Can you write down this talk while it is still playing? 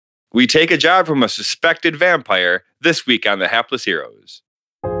We take a job from a suspected vampire this week on the Hapless Heroes.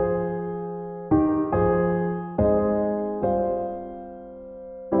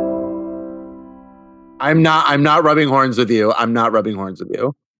 I'm not rubbing horns with you. I'm not rubbing horns with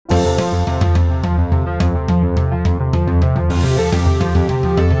you.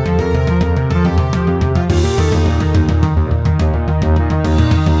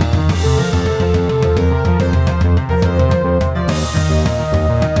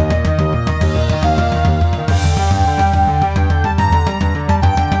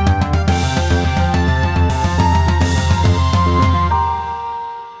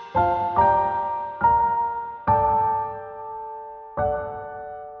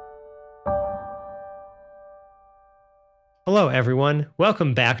 Hello, everyone.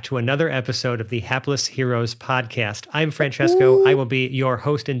 Welcome back to another episode of the Hapless Heroes podcast. I'm Francesco. I will be your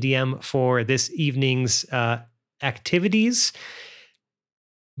host and DM for this evening's activities.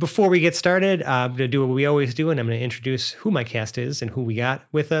 Before we get started, I'm going to do what we always do, and I'm going to introduce who my cast is and who we got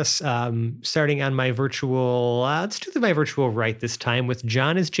with us. Starting on my virtual, let's do my virtual right this time with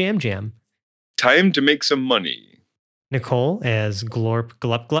John as Jam Jam. Time to make some money. Nicole as Glorp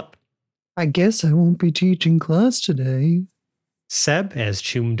Glup Glup. I guess I won't be teaching class today. Seb as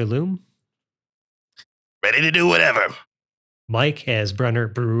Choom Daloom. Ready to do whatever. Mike as Brunner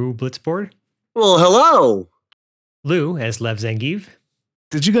Brew Blitzboard. Well, hello. Lou as Lev Zangiv.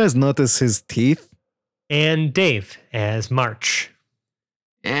 Did you guys notice his teeth? And Dave as March.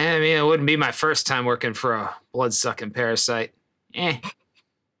 I mean, it wouldn't be my first time working for a blood-sucking parasite. As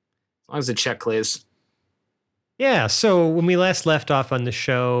long as the check clears. Yeah, so when we last left off on the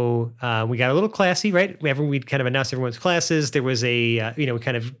show, we got a little classy, right? We'd kind of announced everyone's classes. There was a,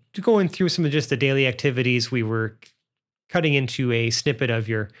 kind of going through some of just the daily activities. We were cutting into a snippet of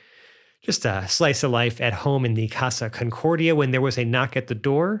your, just a slice of life at home in the Casa Concordia when there was a knock at the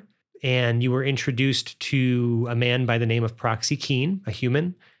door and you were introduced to a man by the name of Proxy Keen, a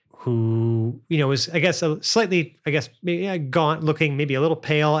human who, was, I guess, maybe gaunt looking, maybe a little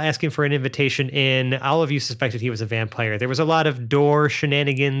pale, asking for an invitation in. All of you suspected he was a vampire. There was a lot of door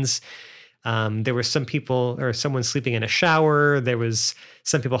shenanigans. There were some people or someone sleeping in a shower. There was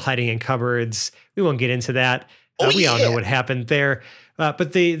some people hiding in cupboards. We won't get into that. We all know what happened there.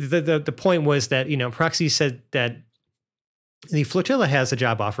 But the point was that, Proxy said that the flotilla has a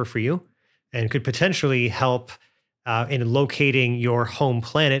job offer for you and could potentially help in locating your home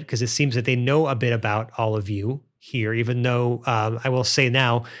planet, because it seems that they know a bit about all of you here, even though I will say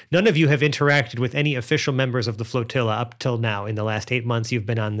now, none of you have interacted with any official members of the flotilla up till now. In the last 8 months, you've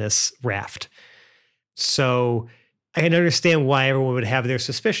been on this raft. So I can understand why everyone would have their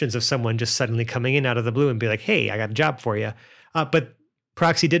suspicions of someone just suddenly coming in out of the blue and be like, hey, I got a job for you. But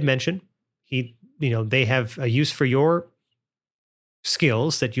Proxy did mention they have a use for your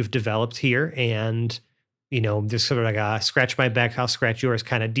skills that you've developed here, and there's sort of like a scratch my back, I'll scratch yours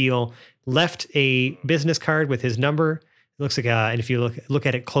kind of deal. Left a business card with his number. It looks like, and if you look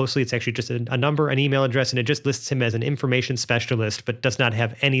at it closely, it's actually just a number, an email address, and it just lists him as an information specialist, but does not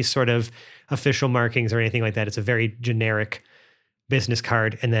have any sort of official markings or anything like that. It's a very generic business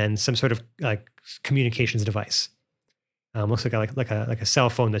card, and then some sort of like communications device. Looks like a cell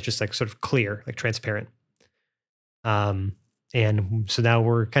phone that's just like sort of clear, like transparent. And so now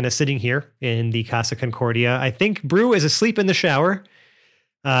we're kind of sitting here in the Casa Concordia. I think Brew is asleep in the shower,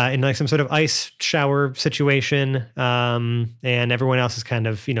 in like some sort of ice shower situation. And everyone else is kind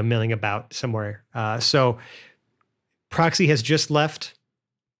of, milling about somewhere. So Proxy has just left.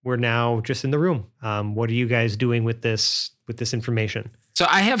 We're now just in the room. What are you guys doing with this information? So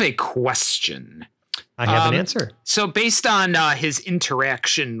I have a question. I have an answer. So based on his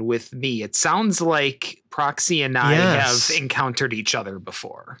interaction with me, it sounds like Proxy and I have encountered each other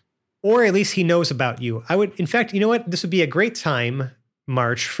before. Or at least he knows about you. In fact, you know what? This would be a great time,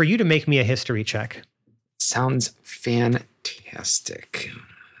 March, for you to make me a history check. Sounds fantastic.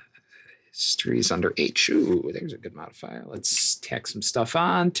 History's under H. Ooh, there's a good modifier. Let's tack some stuff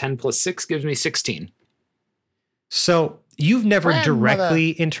on. 10 plus 6 gives me 16. So you've never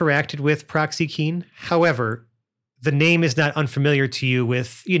directly interacted with Proxy Keen. However, the name is not unfamiliar to you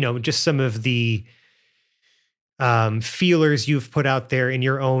with, just some of the feelers you've put out there in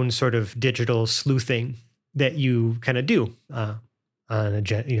your own sort of digital sleuthing that you kind of do on a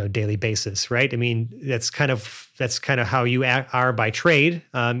daily basis, right? I mean, that's kind of how you are by trade.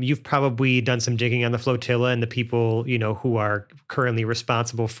 You've probably done some digging on the flotilla and the people who are currently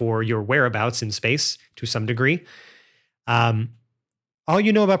responsible for your whereabouts in space to some degree. All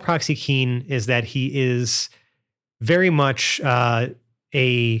you know about Proxy Keen is that he is very much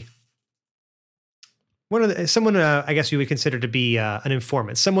a someone I guess you would consider to be an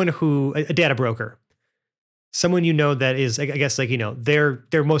informant, someone who a data broker, someone that is, I guess, like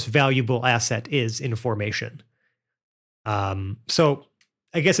their most valuable asset is information. So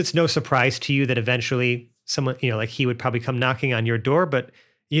I guess it's no surprise to you that eventually someone like he would probably come knocking on your door, but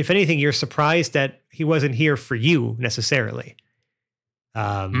if anything, you're surprised that he wasn't here for you necessarily.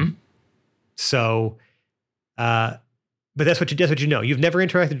 So, but that's what you know. You've never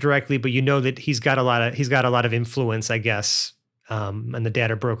interacted directly, but you know that he's got a lot of influence, I guess, on the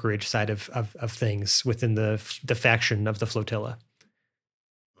data brokerage side of things within the faction of the flotilla.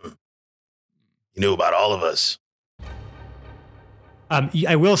 You knew about all of us.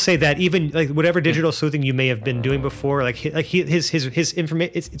 I will say that even like whatever digital sleuthing you may have been doing before, his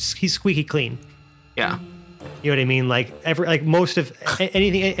information, he's squeaky clean. Yeah. You know what I mean? Like most of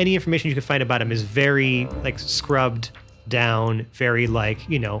any information you can find about him is very like scrubbed down, very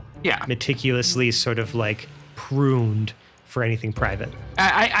meticulously sort of like pruned for anything private.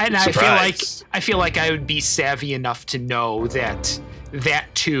 I feel like I would be savvy enough to know that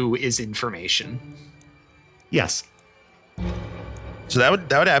too is information. Yes. So that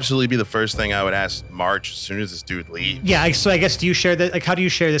would absolutely be the first thing I would ask March as soon as this dude leaves. Yeah. So I guess do you share that? Like, how do you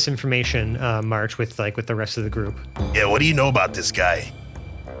share this information, March, with the rest of the group? Yeah. What do you know about this guy?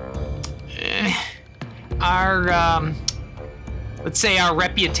 Let's say our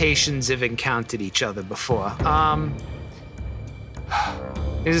reputations have encountered each other before.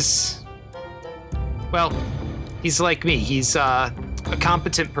 He's like me. He's a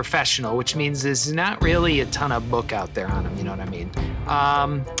competent professional, which means there's not really a ton of book out there on him, you know what I mean?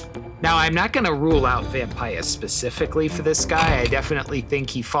 Now, I'm not going to rule out vampires specifically for this guy. I definitely think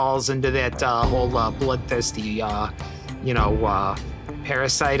he falls into that whole bloodthirsty,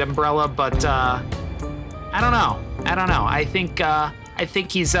 parasite umbrella, but I don't know. I think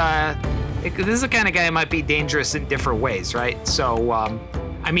he's this is the kind of guy who might be dangerous in different ways, right? So,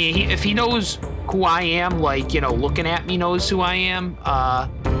 if he knows who I am, looking at me knows who I am,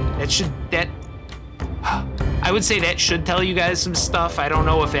 I would say that should tell you guys some stuff. I don't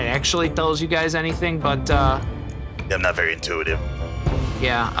know if it actually tells you guys anything, but I'm not very intuitive.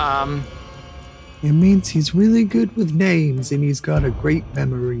 Yeah. It means he's really good with names and he's got a great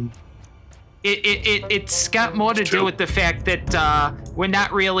memory. It's got more to do with the fact that we're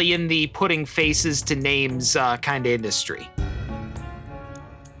not really in the putting faces to names kind of industry.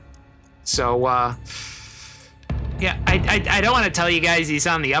 So, yeah, I don't want to tell you guys he's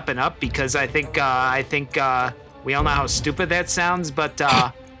on the up and up because I think we all know how stupid that sounds, but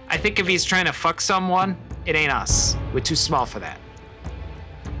I think if he's trying to fuck someone, it ain't us. We're too small for that.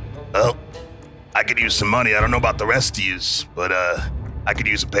 Well, I could use some money. I don't know about the rest of yous, but I could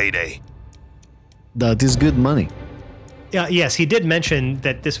use a payday. That is good money. Yeah. Yes, he did mention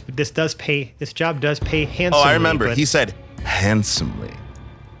that this job does pay handsomely. Oh, I remember. He said handsomely.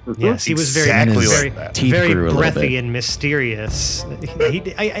 Yes, he was very breathy and mysterious.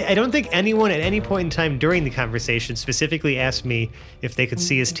 I don't think anyone at any point in time during the conversation specifically asked me if they could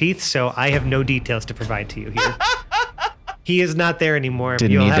see his teeth, so I have no details to provide to you here. He is not there anymore.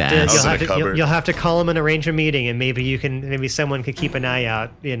 You'll have to call him and arrange a meeting, and maybe someone could keep an eye out,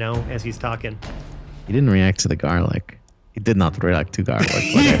 as he's talking. He didn't react to the garlic. He did not react to garlic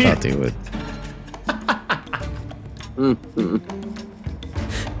like I thought he would.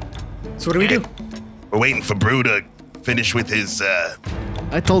 So what do we do? We're waiting for Brew to finish with his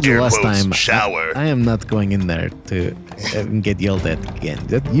I told you last time, shower. I am not going in there to get yelled at again.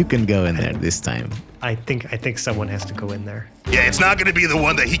 You can go in there this time. I think someone has to go in there. Yeah, it's not going to be the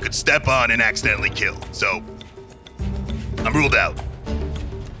one that he could step on and accidentally kill. So, I'm ruled out.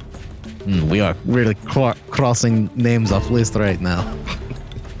 We are really crossing names off list right now.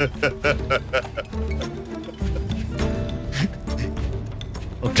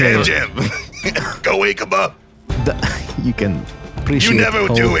 Okay. Jim, go wake him up. You can appreciate. You never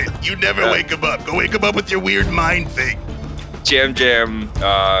do it. You never wake him up. Go wake him up with your weird mind thing. Jam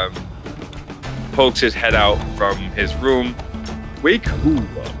pokes his head out from his room. Wake who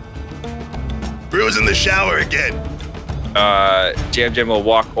up? Brew's in the shower again. Jam will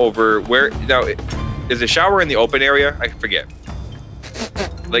walk over. Where now? Is the shower in the open area? I forget.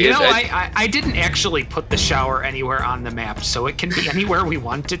 I didn't actually put the shower anywhere on the map, so it can be anywhere we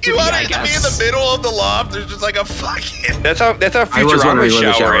want it to be. I guess. Be in the middle of the loft. There's just like a fucking. That's how Futurama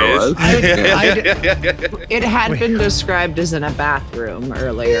shower is. It had been described as in a bathroom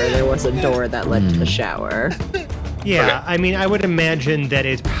earlier. There was a door that led to the shower. Yeah, okay. I would imagine that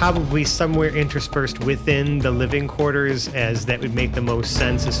it's probably somewhere interspersed within the living quarters, as that would make the most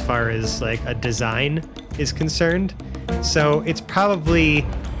sense as far as like a design is concerned. So it's probably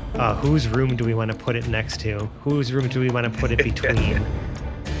Whose room do we want to put it next to? Whose room do we want to put it between?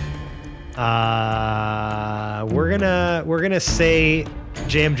 We're gonna say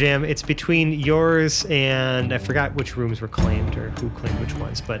Jam Jam. It's between yours and I forgot which rooms were claimed or who claimed which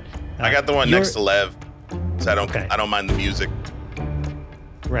ones, but I got the one next to Lev, so I don't mind the music.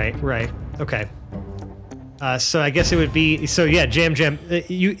 Right. Okay. So I guess it would be Jam Jam.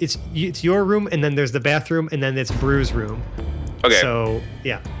 It's your room, and then there's the bathroom, and then it's Brew's room. Okay. So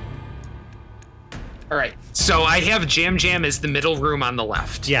yeah. All right. So I have Jam Jam as the middle room on the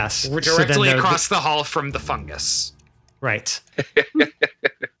left. Yes. We're directly across the hall from the fungus. Right.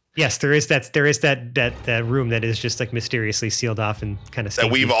 Yes, there is that room that is just like mysteriously sealed off and kind of That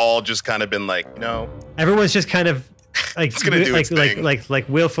we've all just kind of been like, everyone's just kind of like it's gonna do its thing. like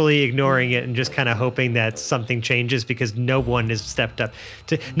willfully ignoring it and just kind of hoping that something changes because no one has stepped up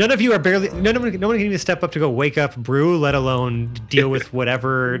to. No one can even step up to go wake up Brew, let alone deal with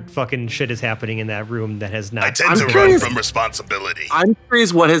whatever fucking shit is happening in that room that has not. I tend to run from responsibility. I'm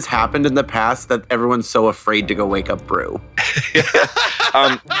curious what has happened in the past that everyone's so afraid to go wake up Brew.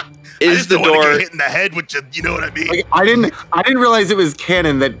 Is the door hit in the head with you know what I mean? Like, I didn't realize it was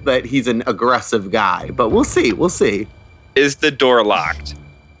canon that he's an aggressive guy, but we'll see. Is the door locked?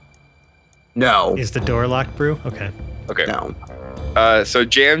 No. Is the door locked, Brew? Okay. No. So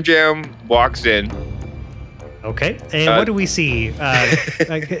Jam Jam walks in. Okay. And what do we see?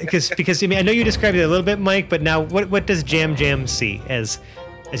 Because I mean I know you described it a little bit, Mike, but now what does Jam Jam see as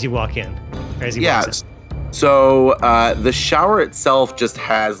you walk in? Or as he walks in? So the shower itself just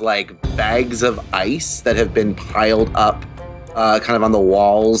has like bags of ice that have been piled up kind of on the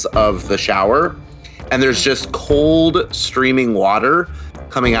walls of the shower. And there's just cold streaming water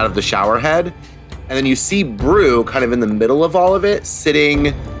coming out of the shower head. And then you see Brew kind of in the middle of all of it,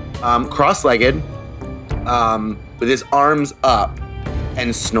 sitting cross-legged with his arms up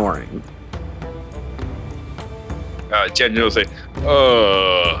and snoring. Jam Jam will say,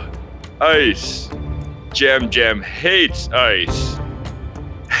 ice. Jam Jam hates ice.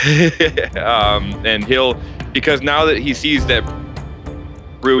 And because now that he sees that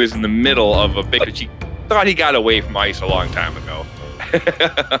Brew is in the middle of a big, he thought he got away from ice a long time ago.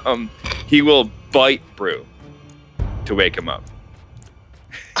 He will bite Brew to wake him up.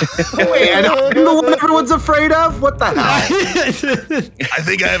 Wait, and I'm the one everyone's afraid of? What the hell? I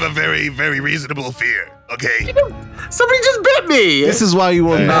think I have a very, very reasonable fear. Okay. Somebody just bit me. This is why you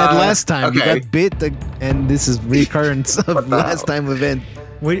were mad last time. okay. You got bit, and this is recurrence of last time event.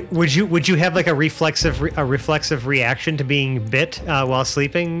 Would you have like a reflexive reaction to being bit while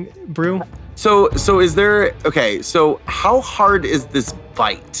sleeping, Brew? So is there so how hard is this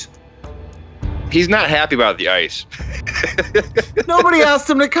bite? He's not happy about the ice. Nobody asked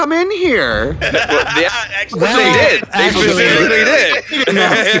him to come in here. They did. They specifically did.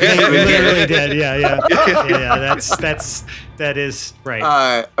 They literally did. Yeah. That is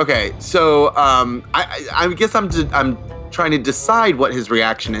right. Okay, so I guess I'm trying to decide what his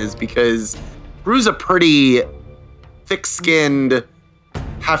reaction is because Brew's a pretty thick-skinned,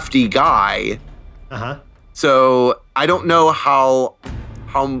 hefty guy. So I don't know how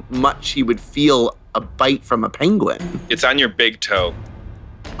much he would feel a bite from a penguin. It's on your big toe.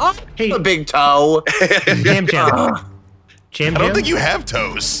 Oh, Hey. a big toe. Jam Jam. I don't think you have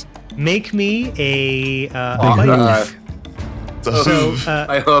toes. Make me a hoof. so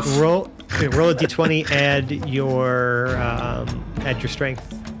My hoof. roll a d20. Add your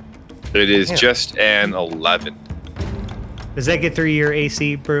strength. It is just an 11. Does that get through your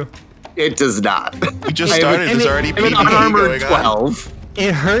AC, Brew? It does not. We just started. There's already I'm an PvP unarmored going on. 12.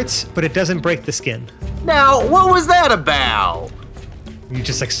 It hurts, but it doesn't break the skin. Now, what was that about? You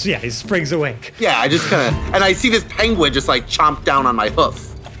just like he springs awake. Yeah, I just kind of, and I see this penguin just like chomp down on my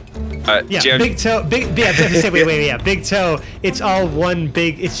hoof. Big toe. Big toe. It's all one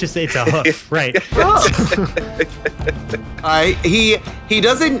big. It's a hoof, right? He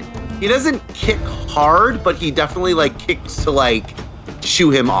doesn't kick hard, but he definitely like kicks to like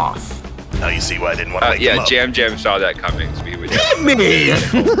shoo him off. Now you see why I didn't want to wake him up. Jam Jam saw that coming, so he would. Hit me!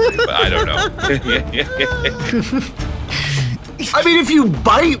 But I don't know. I mean, if you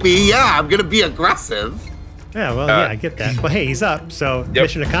bite me, yeah, I'm gonna be aggressive. Yeah, well, I get that. Well, hey, he's up, so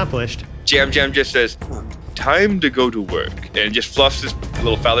mission accomplished. Jam Jam just says, "Time to go to work," and just fluffs his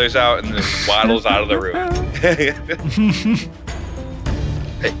little feathers out and then waddles out of the room.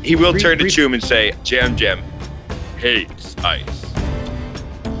 He will turn to Choom and say, "Jam Jam hates ice."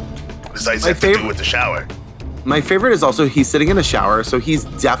 What does ice have to do with the shower? My favorite is also he's sitting in a shower, so he's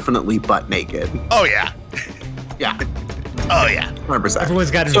definitely butt naked. Oh yeah. Yeah. Oh yeah. 100%.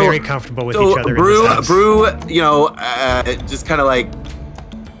 Everyone's gotten very comfortable with each other. Brew, just kind of like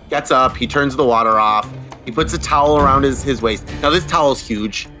gets up, he turns the water off, he puts a towel around his waist. Now this towel's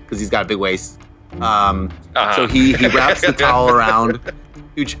huge because he's got a big waist. So he wraps the towel around.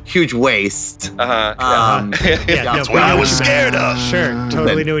 Huge waist. That's what I was scared of. Sure,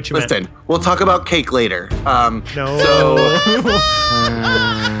 totally knew what you meant. Listen, we'll talk about cake later.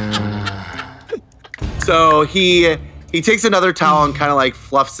 So he takes another towel and kind of like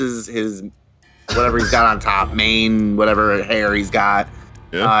fluffs his whatever he's got on top, mane, whatever hair he's got,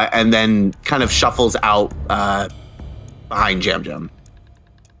 and then kind of shuffles out behind Jam.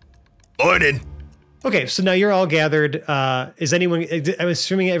 Morning. Okay, so now you're all gathered. Is anyone? I'm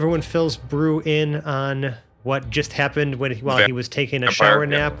assuming everyone fills Brew in on what just happened while he was taking a shower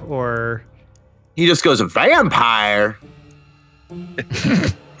nap, or he just goes vampire.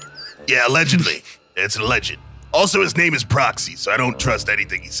 Yeah, allegedly. It's an alleged. Also, his name is Proxy, so I don't trust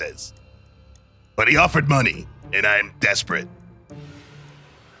anything he says. But he offered money, and I'm desperate.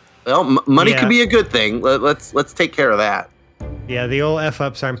 Well, money could be a good thing. Let's take care of that. Yeah, the old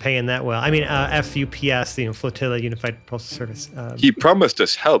F-ups aren't paying that well. I mean, FUPS, the Flotilla Unified Postal Service. He promised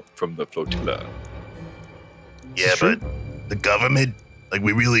us help from the flotilla. Yeah, but the government, like,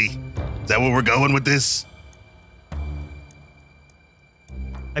 is that where we're going with this?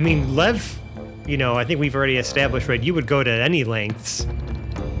 I mean, Lev, I think we've already established, right, you would go to any lengths,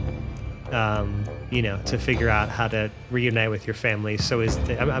 to figure out how to reunite with your family. So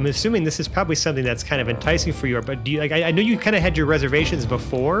I'm assuming this is probably something that's kind of enticing for you, but do you, I know you kind of had your reservations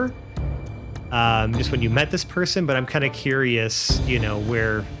before, just when you met this person, but I'm kind of curious,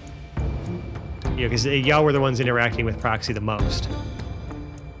 where, because y'all were the ones interacting with Proxy the most.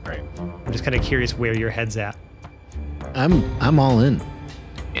 Right. I'm just kind of curious where your head's at. I'm all in.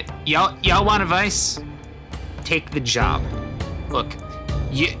 Y'all want advice? Take the job. Look,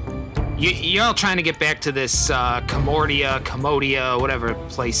 you're all trying to get back to this Commodia, whatever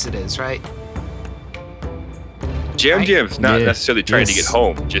place it is, right? Jam's not necessarily trying to get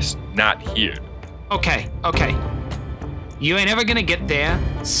home, just not here. Okay. You ain't ever gonna get there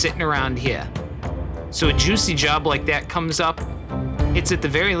sitting around here. So a juicy job like that comes up, it's at the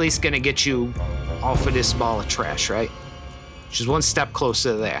very least gonna get you off of this ball of trash, right? Which is one step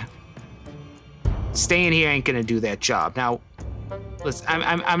closer there. Staying here ain't gonna do that job. Now, listen,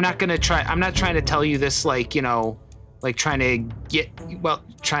 I'm not gonna try. I'm not trying to tell you this like trying to get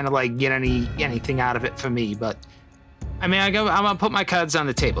anything out of it for me. But I mean, I'm gonna put my cards on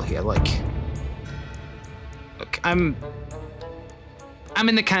the table here. Look, I'm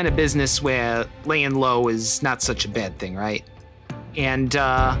in the kind of business where laying low is not such a bad thing, right? And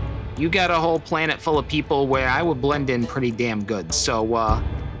you got a whole planet full of people where I would blend in pretty damn good. So,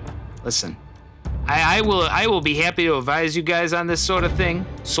 listen, I will be happy to advise you guys on this sort of thing,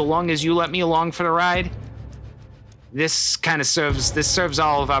 so long as you let me along for the ride. This kind of serves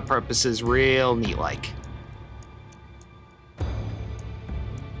all of our purposes real neat like.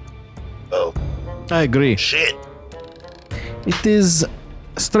 Oh. I agree. Shit. It is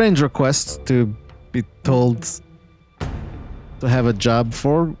a strange request to be told to have a job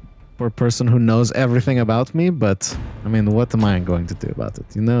for a person who knows everything about me, but I mean, what am I going to do about it?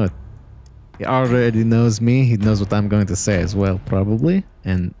 He already knows me. He knows what I'm going to say as well, probably,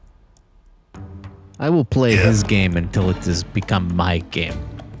 and I will play his game until it has become my game.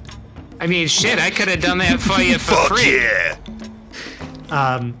 I mean, shit, I could have done that for you for free. Yeah.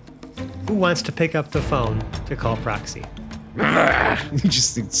 Who wants to pick up the phone to call Proxy? He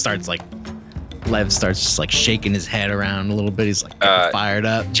just starts Lev starts just like shaking his head around a little bit. He's like fired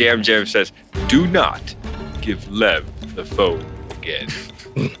up. Jam says, "Do not give Lev the phone again."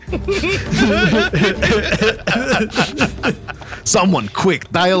 Someone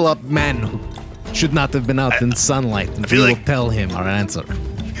quick, dial up man who should not have been out in sunlight, and we will tell him our answer.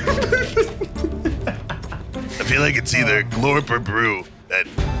 I feel like it's either Glorp or Brew that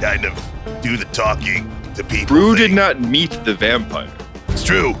kind of do the talking to people. Brew did not meet the vampire. It's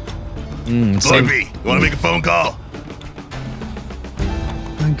true. Glorpy, you want to make a phone call?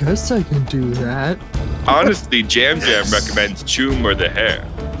 I guess I can do that. Honestly, Jam recommends Choom or the Hare.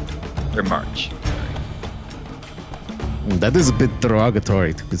 Or March. That is a bit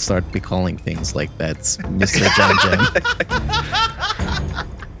derogatory to start be calling things like that, Mr. Jam.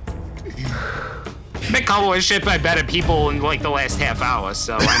 Been calling shit by better people in like the last half hour,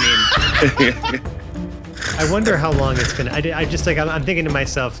 so I mean. I wonder how long it's gonna. I'm thinking to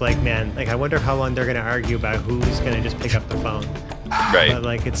myself, like, man, like I wonder how long they're gonna argue about who's gonna just pick up the phone. Right. But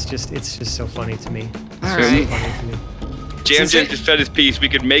like, it's just so funny to me. All right. Funny to me. Jam just said his piece. We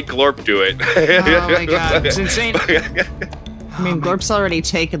could make Glorp do it. Oh my god, it's insane. I mean, Glorp's already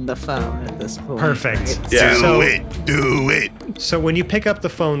taken the phone at this point. Perfect. Right? Yeah. Do it. So when you pick up the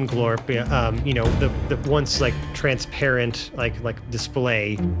phone, Glorp, the once like transparent like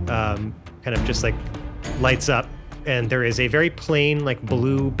display, kind of just like lights up, and there is a very plain like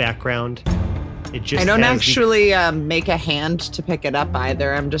blue background. It just I don't has actually make a hand to pick it up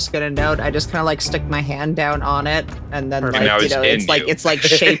either. I'm just gonna note. I just kind of like stick my hand down on it, and then Perfect. like Now it's in it's like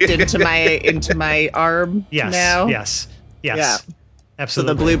shaped into my arm. Yes. Now. Yes. Yes. Yeah. So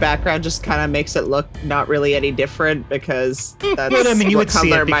Absolutely. the blue background just kind of makes it look not really any different because that's Well, I mean, you what would see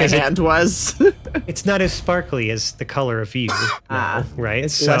it color my because hand was. It's not as sparkly as the color of you, now, right?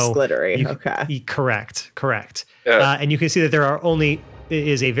 it's less glittery. you- Okay. Correct. Yeah. And you can see that there are it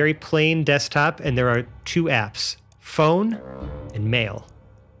is a very plain desktop, and there are 2 apps: phone and mail.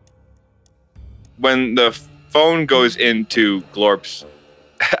 When the phone goes into Glorp's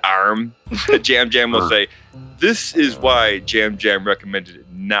arm, Jam Jam will say, "This is why Jam Jam recommended it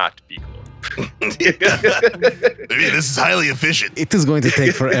not be Glorp." I mean, this is highly efficient. It is going to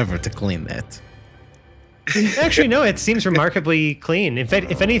take forever to clean that. Actually, no, it seems remarkably clean. In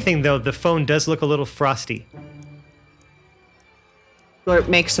fact, if anything, though, the phone does look a little frosty. Glorp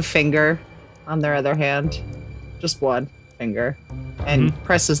makes a finger on their other hand, just one finger, and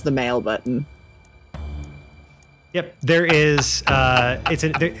presses the mail button. Yep, there is.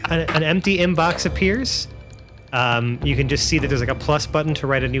 An empty inbox appears. You can just see that there's like a plus button to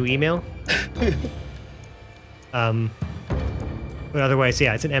write a new email. But otherwise,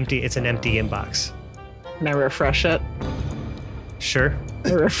 yeah, it's an empty inbox. Can I refresh it? Sure,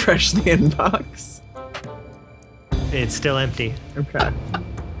 I refresh the inbox. it's still empty. Okay.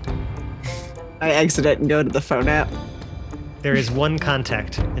 I exit it and go to the phone app. There is one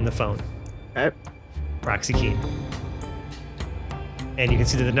contact in the phone, Okay. Proxy Keen, and you can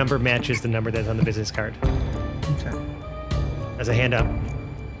see that the number matches the number that's on the business card. Okay. As a hand up.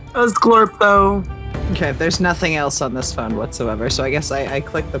 Does Glorp though? Okay, there's nothing else on this phone whatsoever, so I guess I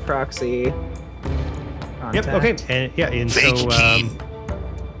click the proxy contact. Yep. Okay. And yeah. And Fake so. Keen.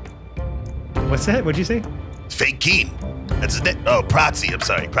 What's that? What'd you say? Fake Keen. That's his name. Oh, Proxy. I'm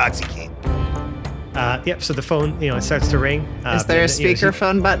sorry. Proxy Keen. Yep. So the phone, it starts to ring. Is there a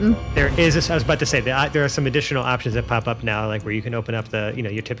speakerphone button? There is. I was about to say that there are some additional options that pop up now, like where you can open up the,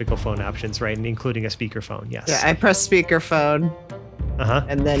 your typical phone options, right, and including a speakerphone. Yes. Yeah, I press speakerphone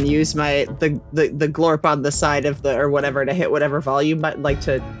and then use the glorp on the side of or whatever to hit whatever volume button, I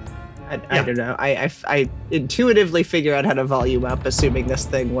don't know. I intuitively figure out how to volume up, assuming this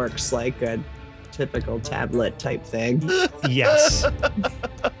thing works like a typical tablet type thing. Yes.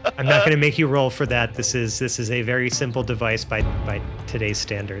 I'm not going to make you roll for that. This is a very simple device by today's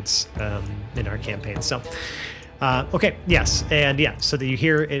standards in our campaign. So, okay, yes, and yeah. So that you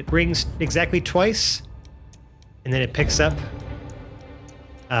hear it rings exactly twice, and then it picks up,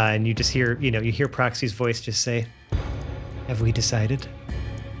 and you just hear you hear Proxy's voice just say, "Have we decided?"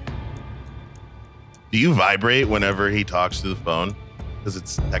 Do you vibrate whenever he talks to the phone? Because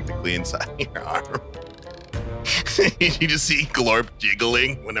it's technically inside your arm. You just see Glorp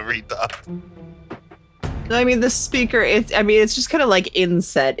jiggling whenever he talks. I mean, the speaker, it's just kind of like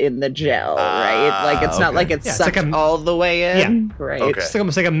inset in the gel, right? Like, it's not like it's sucked like all the way in, right? Okay. It's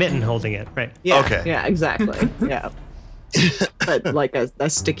almost like a mitten holding it, right? Yeah, Okay. Yeah, exactly. Yeah. But like a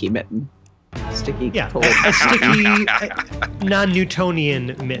sticky mitten. Sticky Yeah, cold. a sticky,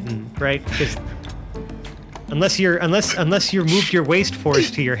 non-Newtonian mitten, right? Because unless you moved your waist pores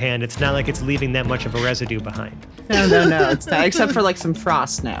to your hand, it's not like it's leaving that much of a residue behind. No, it's not. Except for like some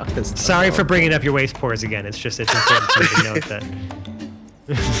frost now. Sorry for bringing up your waist pores again. It's important for you to note that.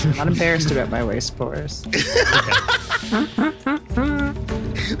 I'm not embarrassed about my waist pores.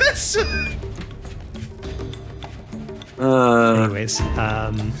 That's Anyways,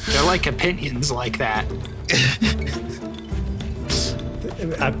 They're like opinions like that.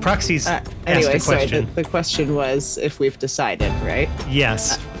 Proxy's asked Anyway, a sorry. question. The question was if we've decided, right?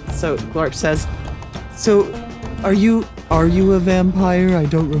 Yes. So Glorp says, So, are you a vampire? I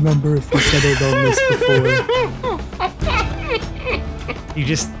don't remember if we settled on this before.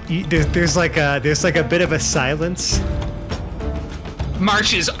 There's like a bit of a silence.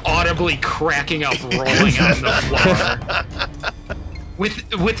 March is audibly cracking up, rolling on the floor,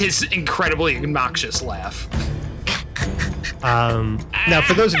 with his incredibly obnoxious laugh. Now,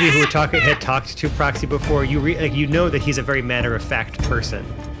 for those of you who had talked to Proxy before, you know that he's a very matter-of-fact person,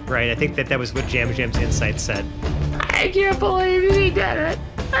 right? I think that was what Jam Jam's insight said. I can't believe he did it.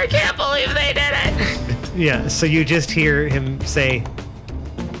 I can't believe they did it. Yeah, so you just hear him say,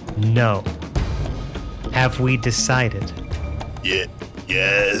 "No. Have we decided?" yeah.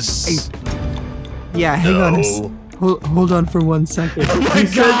 Yes. Yeah, hang on. No. Hold on for 1 second. Oh my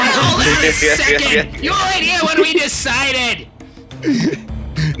God! Hold on a second! You weren't here when we decided!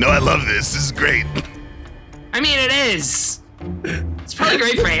 No, I love this. This is great. I mean, it is. It's probably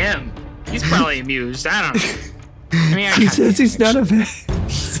great for him. He's probably amused. I don't know. I mean, He says he's not a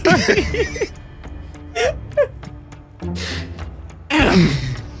Sorry.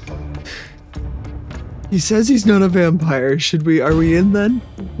 He says he's not a vampire. Are we in then?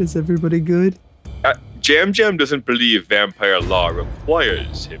 Is everybody good? Jam Jam doesn't believe vampire law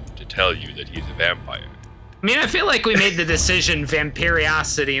requires him to tell you that he's a vampire. I mean, I feel like we made the decision,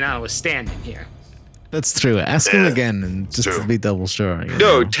 vampiriosity notwithstanding here. That's true. Ask him again and just to be double sure.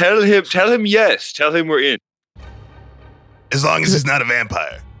 No, tell him yes. Tell him we're in. As long as he's not a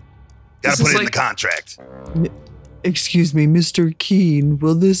vampire. Gotta put it in the contract. Excuse me, Mr. Keen,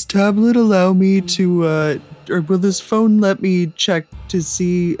 will this tablet allow me to, or will this phone let me check to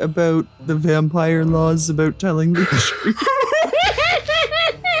see about the vampire laws about telling the truth?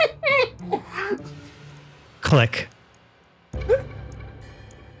 Click.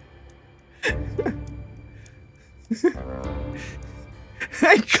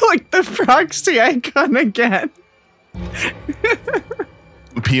 I clicked the proxy icon again.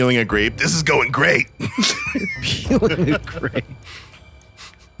 Peeling a grape. This is going great. Peeling a grape.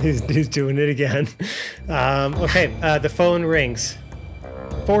 He's doing it again. Okay, the phone rings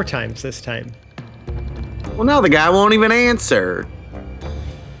 4 times this time. Well, now the guy won't even answer.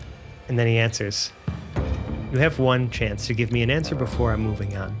 And then he answers. You have 1 chance to give me an answer before I'm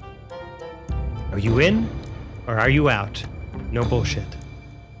moving on. Are you in or are you out? No bullshit.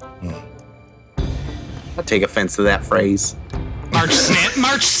 I take offense to that phrase. March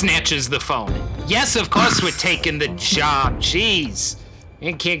snatches the phone. Yes, of course we're taking the job. Jeez.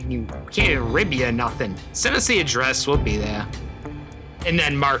 Can't rib you nothing. Send us the address, we'll be there. And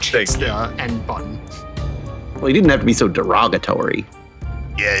then March hits the end button. Well, he didn't have to be so derogatory.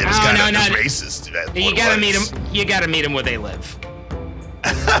 Yeah, it was kind of racist. You gotta meet him. You gotta meet him where they live.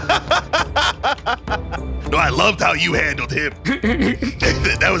 No, I loved how you handled him.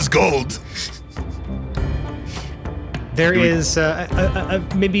 That was gold. There is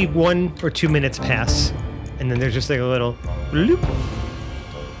maybe 1 or 2 minutes pass, and then there's just like a little bloop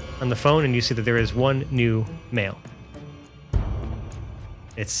on the phone, and you see that there is 1 new mail.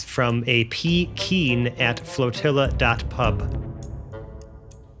 It's from a P. Keen at flotilla.pub.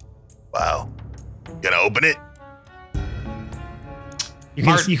 Wow. Gonna open it?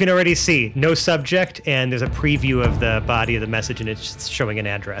 You can already see no subject, and there's a preview of the body of the message, and it's just showing an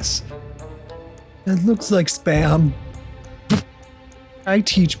address. That looks like spam. I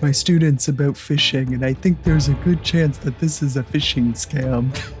teach my students about phishing, and I think there's a good chance that this is a phishing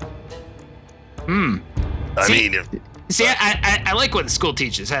scam. See, I like what the school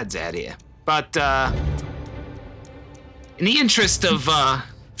teacher's head's at here, but in the interest of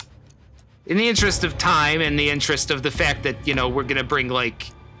time, and the interest of the fact that we're gonna bring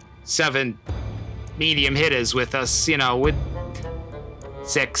like 7 medium hitters with us, with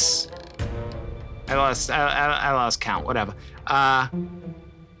 6. I lost count. Whatever.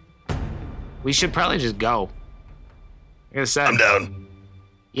 We should probably just go. Like I said, I'm down.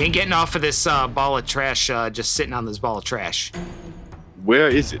 You ain't getting off of this ball of trash, just sitting on this ball of trash. Where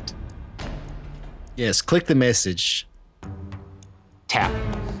is it? Yes, click the message. Tap.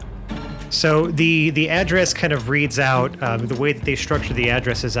 So the address kind of reads out, the way that they structure the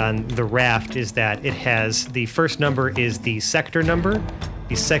addresses on the raft is that it has, the first number is the sector number,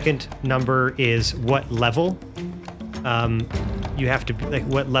 the second number is what level you have to be, like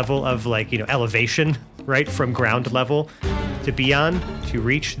what level of elevation, right, from ground level to be on to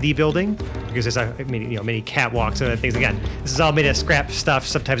reach the building, because there's many catwalks and other things. Again, this is all made of scrap stuff.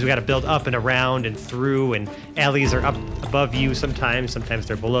 Sometimes we got to build up and around and through, and alleys are up above you sometimes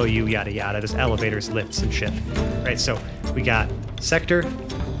they're below you, yada yada. There's elevators, lifts, and shit, right? So we got sector,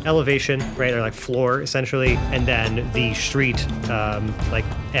 elevation, right, or like floor essentially, and then the street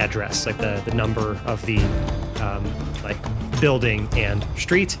address, like the number of the building and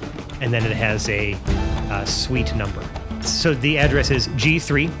street, and then it has a suite number. So the address is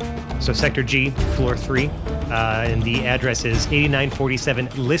G3, so sector G, floor 3, and the address is 8947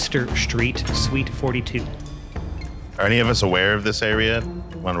 Lister Street, suite 42. Are any of us aware of this area?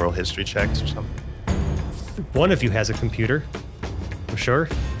 Want to roll history checks or something? One of you has a computer, I'm sure,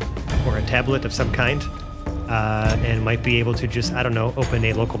 or a tablet of some kind, and might be able to just, open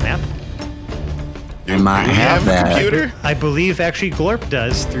a local map. I might have that. Computer? I believe actually Glorp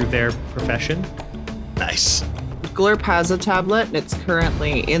does through their profession. Nice. Glurp has a tablet, and it's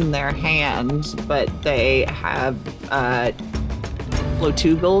currently in their hand, but they have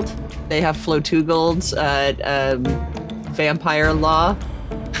Flow2 build they have Flotugold's vampire law.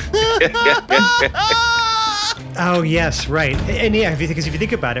 Oh yes, right. And yeah, because if you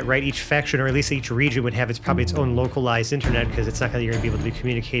think about it, right, each faction or at least each region would have probably its own localized internet because it's not going to be able to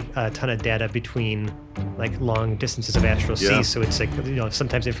communicate a ton of data between like long distances of astral seas. So it's like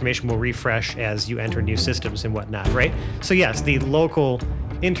sometimes information will refresh as you enter new systems and whatnot, right? So yes, the local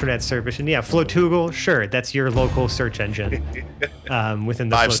internet service and Flotugal, sure, that's your local search engine within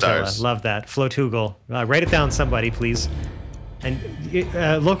the 5 flotilla. stars. Love that, Flotugal. Write it down, somebody, please. And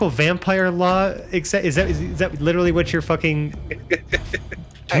local vampire law, is that literally what you're fucking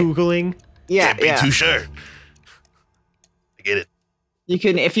Googling? Yeah, Can't be too sure. I get it. You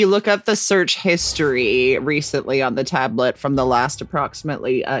can, if you look up the search history recently on the tablet from the last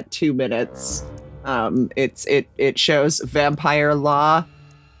approximately 2 minutes, it shows vampire law.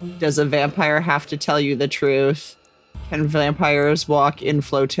 Does a vampire have to tell you the truth? Can vampires walk in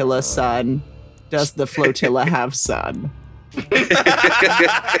flotilla sun? Does the flotilla have sun?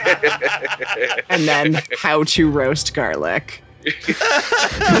 And then how to roast garlic.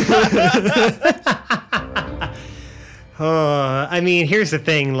 I mean, here's the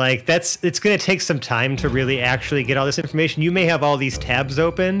thing, like it's going to take some time to really actually get all this information. You may have all these tabs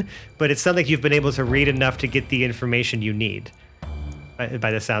open, but it's not like you've been able to read enough to get the information you need.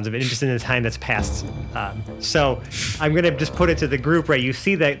 By the sounds of it, just in the time that's passed. So I'm gonna just put it to the group, right? You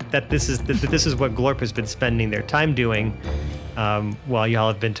see that this is what Glorp has been spending their time doing while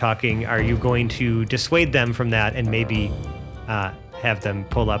y'all have been talking. Are you going to dissuade them from that and maybe have them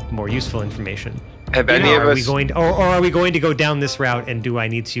pull up more useful information? Have any of us? Are we going to, or are we going to go down this route? And do I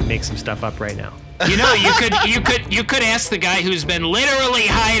need to make some stuff up right now? You could ask the guy who's been literally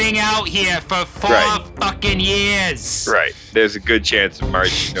hiding out here for 4 fucking years. Right. There's a good chance that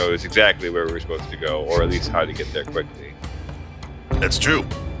March knows exactly where we're supposed to go, or at least how to get there quickly. That's true.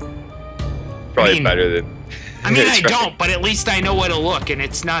 Probably better than. I don't, but at least I know where to look, and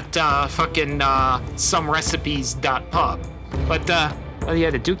it's not fucking somerecipes.pub. But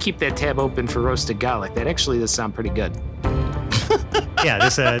do keep that tab open for roasted garlic. That actually does sound pretty good. Yeah,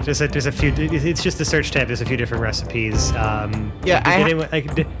 there's a few. It's just the search tab. There's a few different recipes.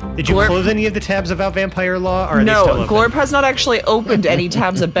 Did you close any of the tabs about vampire law? Or are they still open? Glorp has not actually opened any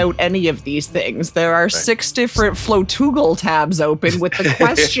tabs about any of these things. There are 6 different Flotugal tabs open with the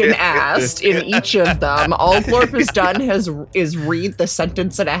question asked in each of them. All Glorp has done is read the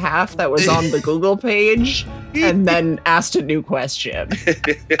sentence and a half that was on the Google page and then asked a new question.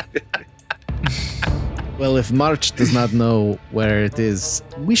 Well, if March does not know where it is,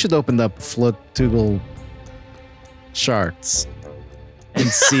 we should open up Flotugal charts and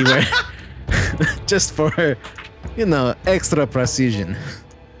see where, just for, extra precision.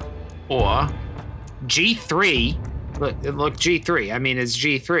 Or G3. Look, G3. I mean, it's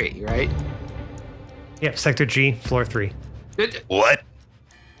G3, right? Yep, Sector G, Floor 3. What?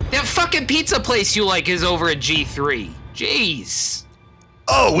 That fucking pizza place you like is over at G3. Jeez.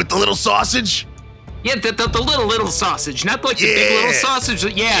 Oh, with the little sausage? Yeah, the little sausage, not like the big little sausage.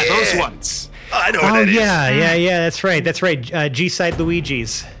 Yeah, those ones. I know what that is. Yeah, that's right. G-side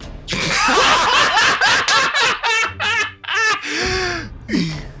Luigi's.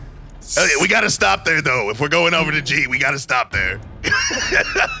 Okay, we gotta stop there, though. If we're going over to G, we gotta stop there.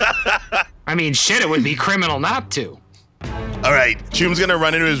 I mean, shit, it would be criminal not to. All right, Choom's gonna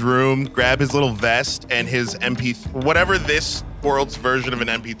run into his room, grab his little vest and his whatever this world's version of an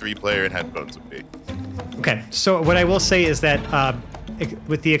MP3 player and headphones would be. Okay, so what I will say is that,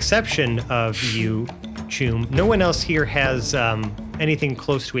 with the exception of you, Choom, no one else here has anything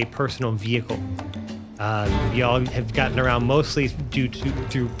close to a personal vehicle. Y'all have gotten around mostly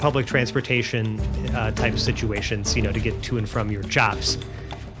through public transportation type situations, to get to and from your jobs.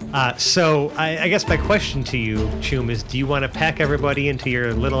 So I guess my question to you, Choom, is do you want to pack everybody into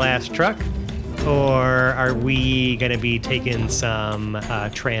your little ass truck? Or are we going to be taking some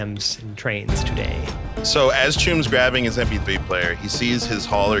trams and trains today? So as Choom's grabbing his MP3 player, he sees his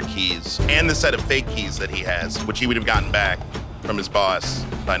hauler keys and the set of fake keys that he has, which he would have gotten back from his boss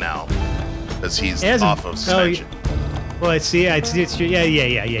by now, because he's off of suspension. Well, it's yeah. This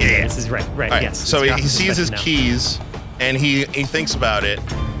is right. Right. Yes. So he sees his keys, and he thinks about it.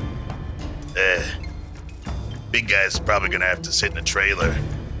 Big guy's probably gonna have to sit in a trailer.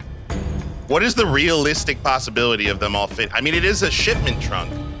 What is the realistic possibility of them all fit? I mean, it is a shipment truck.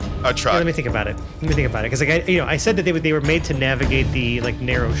 Yeah, let me think about it. Because I said that they were made to navigate the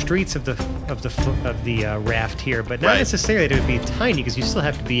narrow streets of the raft here, but not necessarily that it would be tiny, because you still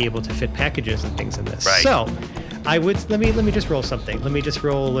have to be able to fit packages and things in this. Right. So, I would let me just roll something. Let me just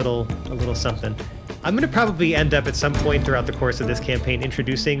roll a little something. I'm going to probably end up at some point throughout the course of this campaign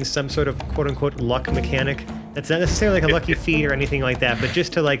introducing some sort of quote-unquote luck mechanic. That's not necessarily like a lucky feat or anything like that, but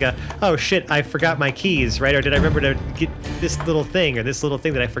just to like oh shit, I forgot my keys, right? Or did I remember to get this little thing or this little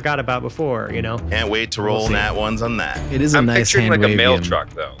thing that I forgot about before, you know? Can't wait to roll nat ones on that. It is a I'm nice picturing like a hand mail waving. truck,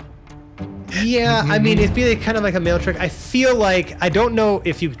 though. Yeah, I mean, it'd be like kind of like a mail truck. I feel like, I don't know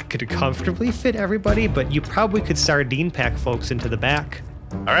if you could comfortably fit everybody, but you probably could sardine pack folks into the back.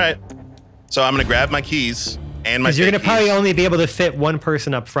 All right. So I'm going to grab my keys and my Because you're fake going to probably keys. only be able to fit one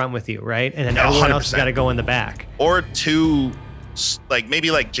person up front with you, right? And then everyone else has 100%. got to go in the back. Or two, like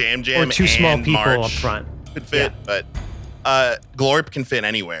maybe like Jam Or two and small people March up front. could fit, but Glorp can fit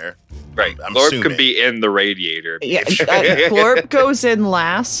anywhere. Right. I'm Glorp assuming. could be in the radiator. Yeah, Glorp goes in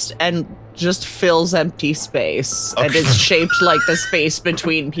last and just fills empty space, and Okay. it's shaped like the space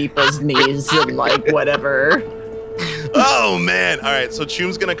between people's knees and like whatever. Oh man! All right, so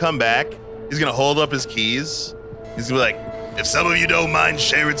Choom's gonna come back. He's gonna hold up his keys. He's gonna be like, "If some of you don't mind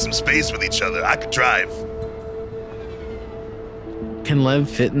sharing some space with each other, I could drive." Can Lev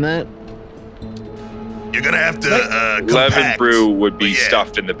fit in that? You're gonna have to Lev and compact. Brew would be But yeah.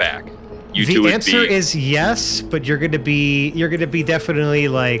 stuffed in the back. You two The would answer be. is yes, but you're gonna be definitely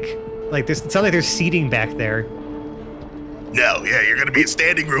like there's, it sounds like there's seating back there. No, yeah, you're gonna be in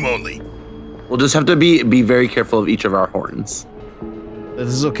standing room only. We'll just have to be very careful of each of our horns. This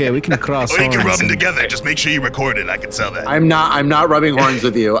is okay. We can cross. Or you can horns rub them and- together. Just make sure you record it. I can sell that. I'm not rubbing horns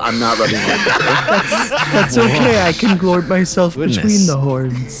with you. I'm not rubbing horns with you. That's okay. I can glorp myself Goodness. between the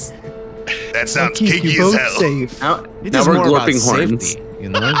horns. That I'll sounds keep kinky you as both hell. safe. Now It now is we're more about glorping horns. safety, you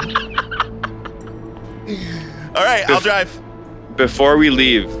know? All right, I'll drive. Before we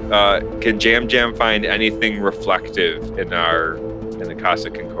leave, can Jam Jam find anything reflective in the Casa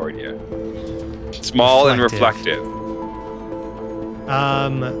Concordia? Small and reflective,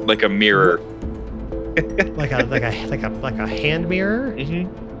 like a mirror. Like a hand mirror.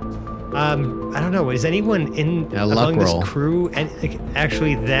 Mm-hmm. I don't know. Is anyone in Yeah, luck among this roll. crew and like,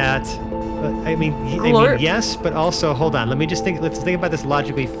 actually that? I mean, Glorp. yes, but also hold on. Let's think about this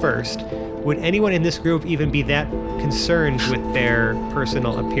logically first. Would anyone in this group even be that concerned with their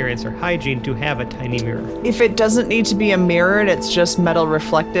personal appearance or hygiene to have a tiny mirror? If it doesn't need to be a mirror and it's just metal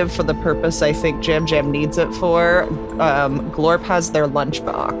reflective for the purpose I think Jam Jam needs it for, Glorp has their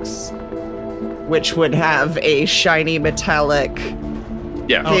lunchbox, which would have a shiny metallic,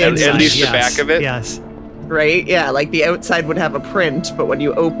 Yeah, Oh, at inside, least the yes, back of it. Yes. right? Yeah, like the outside would have a print, but when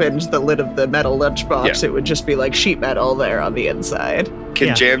you opened the lid of the metal lunchbox, Yeah. it would just be like sheet metal there on the inside. Can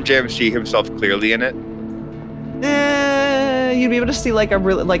Yeah. Jam Jam see himself clearly in it? You'd be able to see like a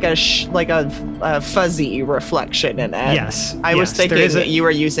really like a fuzzy reflection in it. Yes. I was yes, there thinking is that you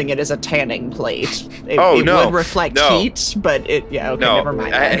were using it as a tanning plate. It, Oh, it no, would reflect no. heat, but it No, never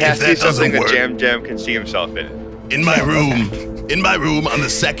mind. it has to If be that something doesn't that work- Jam Jam can see himself in. In my room on the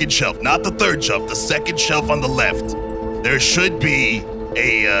second shelf, not the third shelf, the second shelf on the left, there should be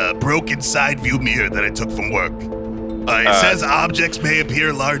a broken side view mirror that I took from work. It says objects may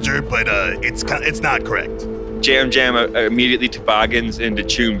appear larger, but it's not correct. Jam Jam immediately toboggans into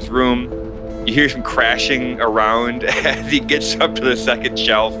Choom's room. You hear some crashing around as he gets up to the second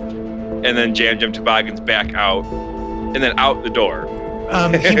shelf, and then Jam Jam toboggans back out, and then out the door.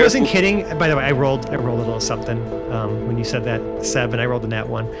 He wasn't kidding. By the way, I rolled a little something when you said that, Seb, and I rolled a nat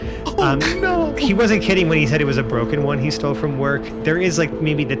one. No. He wasn't kidding when he said it was a broken one he stole from work. There is like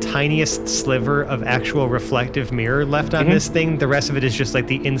maybe the tiniest sliver of actual reflective mirror left on this thing. The rest of it is just like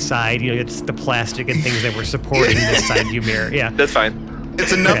the inside, it's the plastic and things that were supporting this side view mirror. Yeah. That's fine.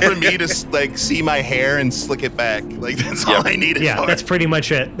 It's enough for me to like see my hair and slick it back. Like that's all I need it Yeah, for. that's pretty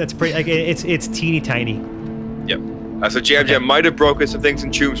much it. That's pretty like it's teeny tiny. Yep. So Jam Jam might have broken some things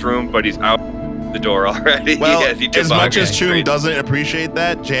in Choom's room, but he's out the door already. Well, As he as much as toboggans Choom straight. doesn't appreciate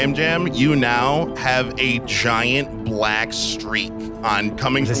that, Jam Jam, you now have a giant black streak on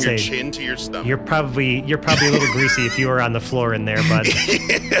coming As I from your say, chin to your stomach. You're probably a little greasy if you were on the floor in there, bud.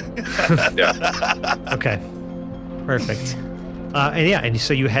 Yeah. Okay. Perfect. And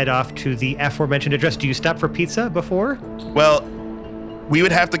so you head off to the aforementioned address. Do you stop for pizza before? Well, we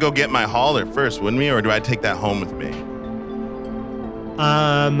would have to go get my hauler first, wouldn't we? Or do I take that home with me?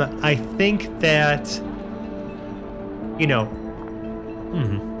 I think that,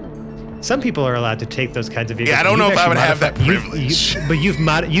 some people are allowed to take those kinds of vehicles. Yeah, I don't know You've if I would actually have that modified- privilege. But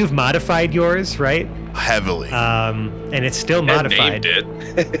you've modified yours, right? Heavily. And it's still And modified. named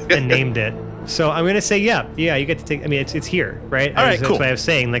it. And named it. So I'm gonna say, yeah, you get to take. I mean, it's here, right? All right, That's cool. what I was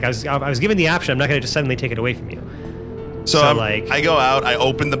saying. Like I was given the option. I'm not gonna just suddenly take it away from you. So, So, I go out, I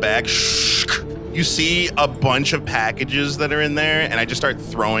open the bag. You see a bunch of packages that are in there, and I just start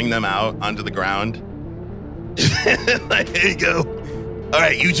throwing them out onto the ground. There you go. All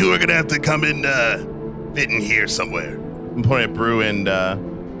right, you two are gonna have to come in, fit in here somewhere. I'm pointing at Brew and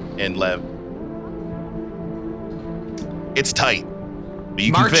Lev. It's tight, but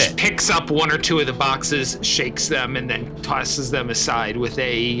you March can fit. picks up one or two of the boxes, shakes them, and then tosses them aside with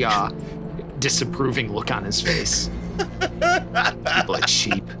a disapproving look on his face. People are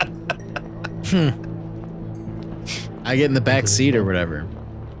cheap. I get in the back seat or whatever.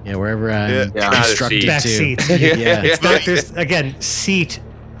 Yeah, wherever I'm instructed back to. seat. Yeah. It's not, there's, again, seat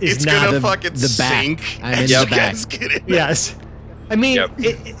is It's not gonna the- fucking the back. sink. I'm in You the back. guys get in there. Yes. I mean, Yep.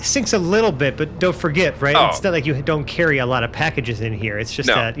 it sinks a little bit, but don't forget, right? Oh. It's not like you don't carry a lot of packages in here. It's just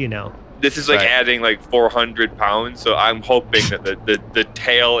No. that, you know. This is like Right. adding like 400 pounds, so I'm hoping that the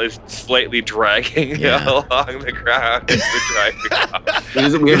tail is slightly dragging Yeah. along the ground as we're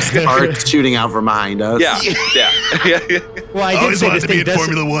driving. We have sparks shooting out from behind us. Yeah, yeah. Well, I did Always say wanted this to be thing in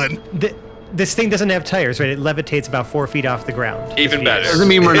doesn't. Formula One. This thing doesn't have tires, right? It levitates about 4 feet off the ground. Even better. Doesn't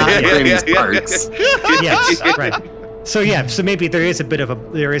mean we're not Yeah, creating yeah, yeah. sparks. Yes, right. So yeah, so maybe there is a bit of a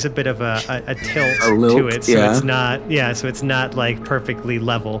tilt A lilt, to it. So yeah. it's not so it's not like perfectly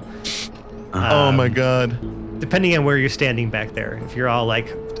level. Oh my god. Depending on where you're standing back there. If you're all like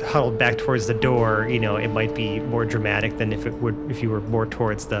huddled back towards the door, you know, it might be more dramatic than if you were more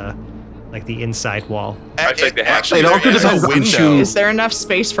towards the inside wall. I think they have Actually, It also there is depends a on window. shoes. Is there enough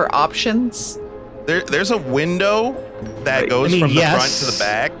space for options? There's a window that Right. goes I mean, from the yes. front to the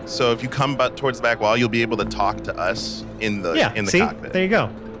back. So if you come towards the back wall, you'll be able to talk to us in the Yeah, see, cockpit. there you go.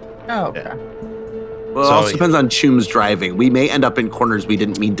 Oh, okay. Well, it So, also yeah. depends on Choom's driving. We may end up in corners we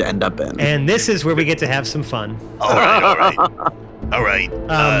didn't mean to end up in. And this is where we get to have some fun. All right. All right.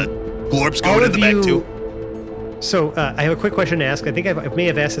 Glorp's All going in of the back you- too. So I have a quick question to ask. I think I may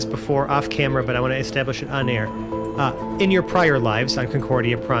have asked this before off camera, but I want to establish it on air. In your prior lives on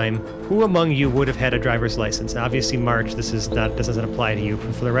Concordia Prime, who among you would have had a driver's license? Obviously, March, this doesn't apply to you.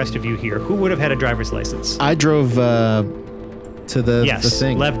 But for the rest of you here, who would have had a driver's license? I drove to the Yes,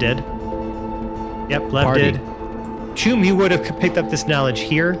 thing. Lev did. Yep, Lev Party. did. Choom, you would have picked up this knowledge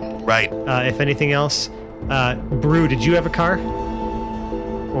here, Right. if anything else. Brew, did you have a car?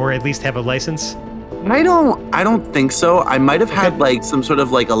 Or at least have a license? I don't think so. I might have had like some sort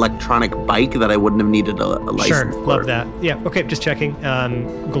of like electronic bike that I wouldn't have needed a license Sure, for. love that. Yeah, okay, just checking.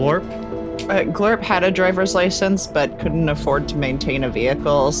 Glorp? Glorp had a driver's license, but couldn't afford to maintain a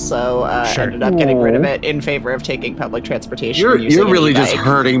vehicle, so Sure. ended up getting rid of it in favor of taking public transportation. and using You're an really just e-bike.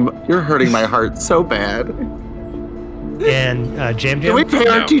 hurting my heart so bad. And Jam Can we Jam? pay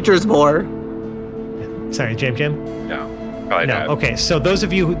our No. teachers more? Sorry, Jam Jam? No, probably No. not. Okay, so those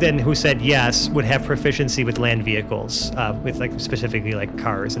of you who said yes would have proficiency with land vehicles, with like specifically like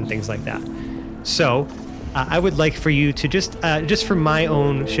cars and things like that. So I would like for you to just for my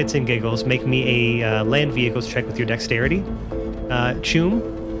own shits and giggles, make me a land vehicles check with your dexterity, Choom.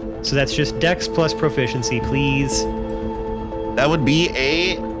 So that's just dex plus proficiency, please. That would be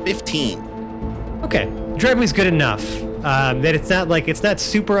a 15. Okay, driving's good enough. That it's not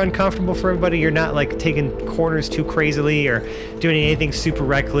super uncomfortable for everybody. You're not like taking corners too crazily or doing anything super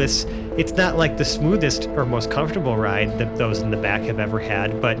reckless. It's not like the smoothest or most comfortable ride that those in the back have ever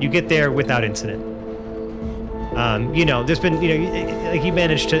had, but you get there without incident. There's been, like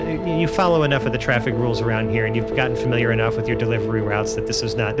you follow enough of the traffic rules around here, and you've gotten familiar enough with your delivery routes that this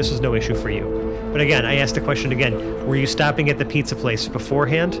was no issue for you. But again, I asked the question again: were you stopping at the pizza place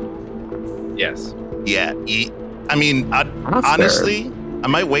beforehand? Yes. Yeah. I mean, That's honestly, I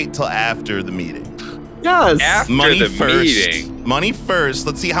might wait till after the meeting. Yes. After Money the first. meeting, Money first.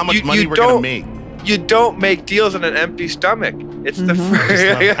 Let's see how much You- money you we're gonna don't- make. you don't make deals on an empty stomach. It's the Just first.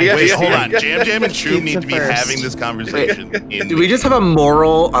 love- Wait, hold on. Jam Jam and Choom need to be Pizza first. having this conversation. Do we just have a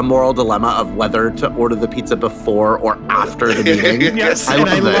moral dilemma of whether to order the pizza before or after the meeting? Yes, I and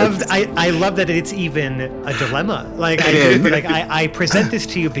I love loved this. I love that it's even a dilemma. Like It is. I present this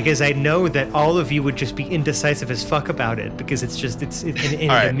to you because I know that all of you would just be indecisive as fuck about it because it All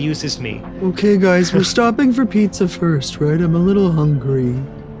right. amuses me. Okay, guys, we're stopping for pizza first, right? I'm a little hungry.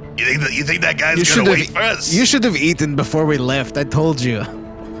 You think that guy's You should gonna have wait for us? you should have eaten before we left. I told you.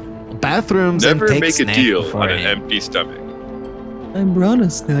 Bathrooms Never and take make a snack deal on an beforehand. empty stomach. I brought a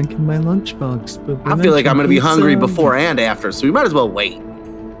snack in my lunchbox, but I feel like I'm going to be hungry pizza- before and after, so we might as well wait.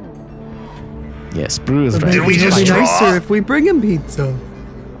 Yes, Brew is But right. Did we maybe just it'll be draw? nicer if we bring him pizza.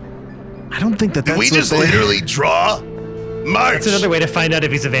 I don't think that Did that's we what just they- literally draw? March. That's another way to find out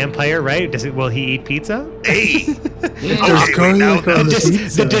if he's a vampire, right? Will he eat pizza? Hey. There's wait, now- garlic on the The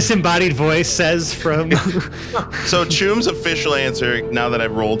pizza. disembodied voice says from. So Choom's official answer, now that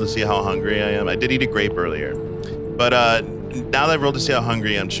I've rolled to see how hungry I am, I did eat a grape earlier, but now that I've rolled to see how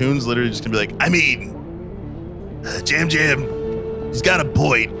hungry I am, Choom's literally just gonna be like, I mean, Jam, he's got a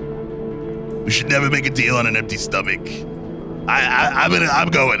point. We should never make a deal on an empty stomach. I'm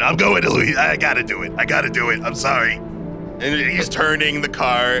going to Louis. I gotta do it. I'm sorry. And he's turning the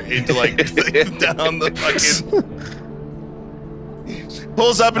car into like down the fucking.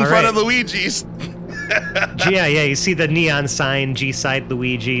 Pulls up in front of Luigi's. Yeah, you see the neon sign, G-Side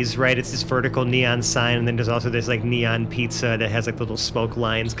Luigi's, right? It's this vertical neon sign, and then there's also this like neon pizza that has like little smoke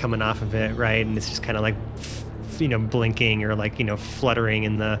lines coming off of it, right? And it's just kind of like, blinking or like, fluttering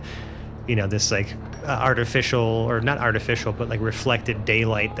in the, this like artificial, or not artificial, but like reflected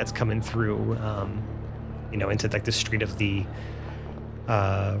daylight that's coming through, into like the street of the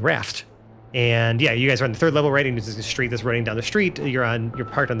raft. And yeah, you guys are on the third level, right? And there's a street that's running down the street. You're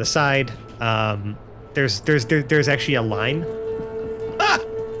parked on the side. There's actually a line.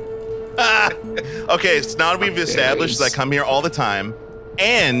 Okay, so now we've established that I come here all the time,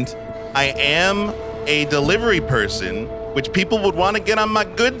 and I am a delivery person, which people would want to get on my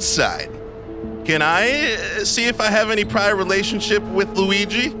good side. Can I see if I have any prior relationship with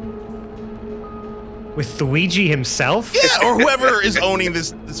Luigi? With Luigi himself? Yeah, or whoever is owning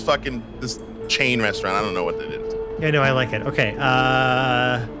this chain restaurant. I don't know what that is. Yeah, no, I like it. Okay.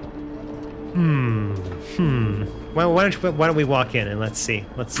 Well, why don't we walk in and let's see.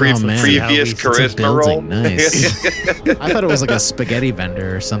 Previous charisma roll. Nice. I thought it was like a spaghetti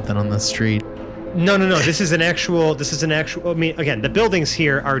vendor or something on the street. No. This is an actual. I mean, again, the buildings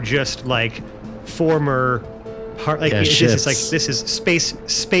here are just like former. This is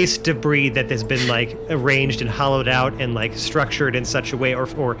space debris that has been like arranged and hollowed out and like structured in such a way, or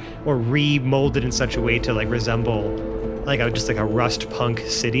remolded in such a way to like resemble like just like a rust punk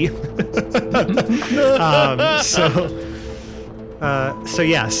city. So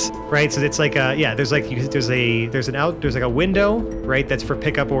yes, right. So it's like there's like a window, right? That's for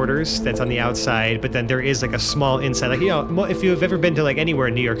pickup orders. That's on the outside, but then there is like a small inside. Like if you've ever been to like anywhere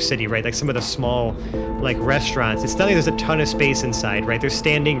in New York City, right? Like some of the small like restaurants. It's not like there's a ton of space inside, right? There's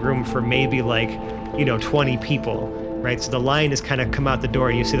standing room for maybe like 20 people, right? So the line is kind of come out the door,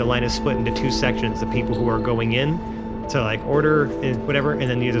 and you see the line is split into two sections: the people who are going in to like order and whatever, and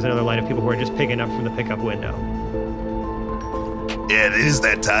then there's another line of people who are just picking up from the pickup window. Yeah, it is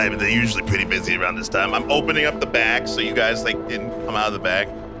that time, and they're usually pretty busy around this time. I'm opening up the back so you guys like didn't come out of the back.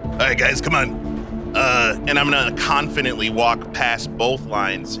 All right, guys, come on. And I'm gonna confidently walk past both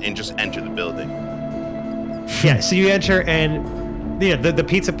lines and just enter the building. Yeah, so you enter, and the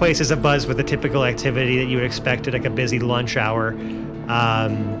pizza place is abuzz with the typical activity that you would expect at like a busy lunch hour.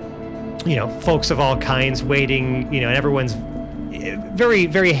 Folks of all kinds waiting, and everyone's very,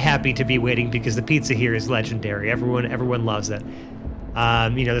 very happy to be waiting because the pizza here is legendary. Everyone loves it.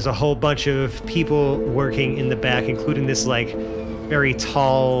 There's a whole bunch of people working in the back, including this like very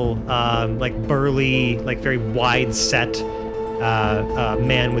tall, like burly, like very wide set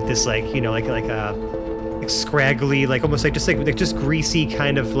man with this like like scraggly, like almost like just greasy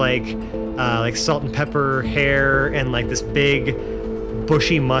kind of like salt and pepper hair and like this big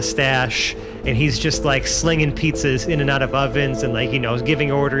bushy mustache, and he's just like slinging pizzas in and out of ovens and like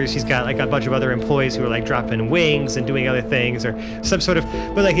giving orders. He's got like a bunch of other employees who are like dropping wings and doing other things or some sort of,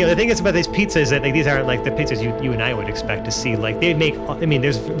 but like the thing is about these pizzas is that like these aren't like the pizzas you and I would expect to see. Like they make,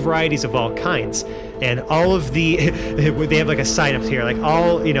 there's varieties of all kinds, and all of the they have like a sign up here like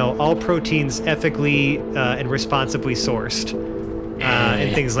all proteins ethically and responsibly sourced.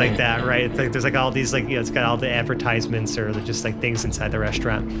 And things like that, right? It's like there's like all these like it's got all the advertisements or just like things inside the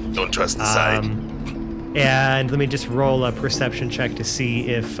restaurant. Don't trust the side. And let me just roll a perception check to see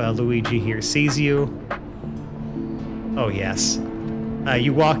if Luigi here sees you. Oh yes.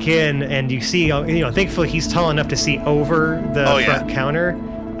 You walk in and you see, thankfully he's tall enough to see over the front counter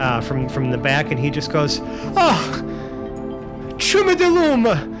from the back, and he just goes, "Oh, Chumidilum,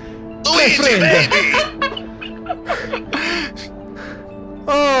 Luigi, baby."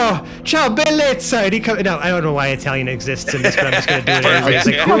 Oh, ciao bellezza! And he comes. No, I don't know why Italian exists in this, but I'm just gonna do it anyway. It's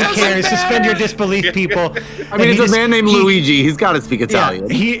like, who cares? Suspend your disbelief, people. It's a man named Luigi. He's got to speak Italian.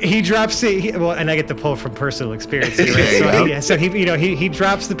 Yeah, he drops it. And I get to pull from personal experience. Right? So he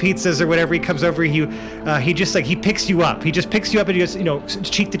drops the pizzas or whatever. He comes over. He just like he picks you up. He just picks you up and he goes,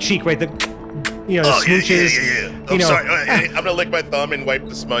 cheek to cheek, right? The smooches. Yeah. I'm sorry. I'm gonna lick my thumb and wipe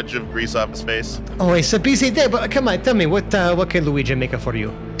the smudge of grease off his face. Oh, it's a busy day, but come on, tell me what can Luigi make for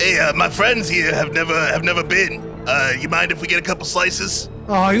you? Hey, my friends here have never been. You mind if we get a couple slices?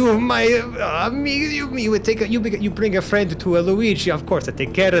 Oh, you bring a friend to Luigi. Of course, I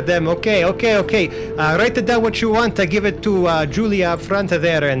take care of them. Okay. Write it down what you want. I give it to Julia up front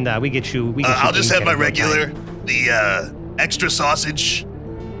there, and we get you. I'll just have my regular, the extra sausage.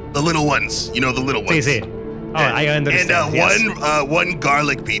 The little ones, the little ones. Sí. Oh, I understand. And yes. one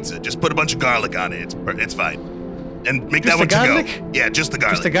garlic pizza. Just put a bunch of garlic on it. It's fine. And make Just that one the garlic? to go. Yeah, just the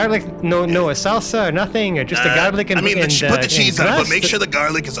garlic. Just the garlic? No, no a salsa or nothing, or just the garlic and put the cheese on it, but make crust? sure the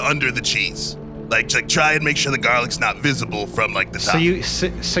garlic is under the cheese. Like try and make sure the garlic's not visible from like the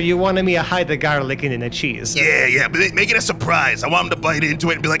top. So you wanted me to hide the garlic in the cheese? Yeah, but make it a surprise. I want him to bite into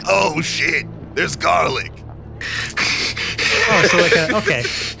it and be like, "Oh shit, there's garlic." Oh, so like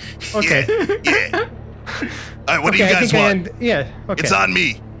okay. Yeah. All right, what do you guys want? Yeah. Okay. It's on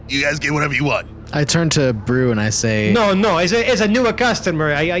me. You guys get whatever you want. I turn to Brew and I say, No. As a newer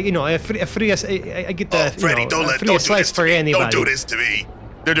customer, I get the Freddie, don't do slice this for to me. anybody. Don't do this to me.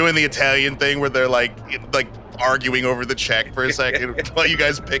 They're doing the Italian thing where they're like arguing over the check for a second while you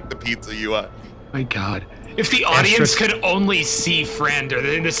guys pick the pizza you want. My God. If the audience could only see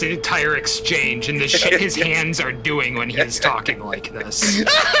Frander in this entire exchange and the shit his hands are doing when he's talking like this.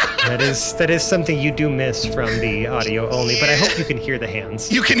 That is something you do miss from the audio only, but I hope you can hear the hands.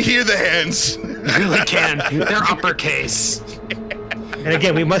 You can hear the hands. You really can. They're uppercase. And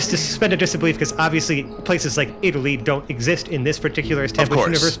again, we must suspend our disbelief because obviously places like Italy don't exist in this particular established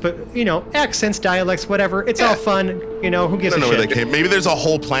universe. But accents, dialects, whatever, it's all fun. Who gives a shit? I don't know where they came. Maybe there's a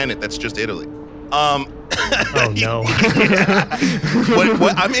whole planet that's just Italy. Oh no!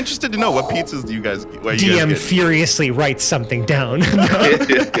 What? I'm interested to know what pizzas do you guys? DM furiously writes something down.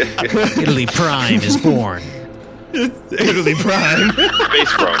 Italy Prime is born. Italy Prime.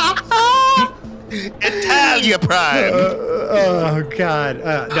 Space Prime. Italia Prime. Oh God.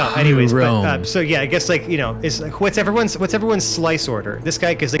 No. Anyways, Rome. but, so yeah, I guess is what's everyone's slice order? This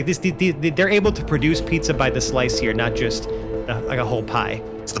guy, because they're able to produce pizza by the slice here, not just like a whole pie.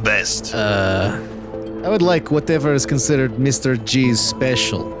 It's the best. I would like whatever is considered Mr. G's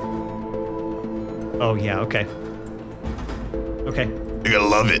special. Oh yeah. Okay. You're gonna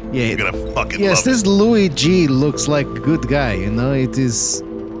love it. Yeah. You're gonna fucking Yes, love this it. Louis G looks like a good guy. It is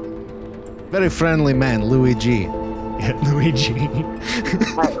very friendly man, Louis G. Yeah, Luigi.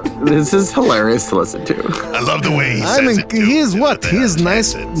 This is hilarious to listen to. I love the way he says I mean, it too. he is what? The He is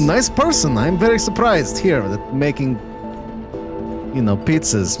accents. nice person. I'm very surprised here that making,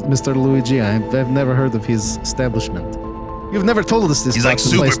 pizzas, Mr. Luigi. I've never heard of his establishment. You've never told us this. He's about like the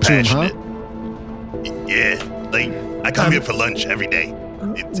super place, June, passionate. huh? Yeah, like I come here for lunch every day.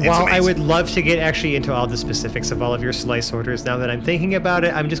 It's While I amazing. would love to get actually into all the specifics of all of your slice orders, now that I'm thinking about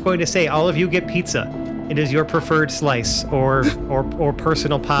it, I'm just going to say all of you get pizza. It is your preferred slice or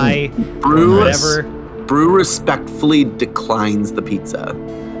personal pie or whatever. Brew respectfully declines the pizza.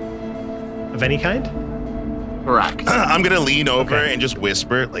 Of any kind? Correct. I'm gonna lean over and just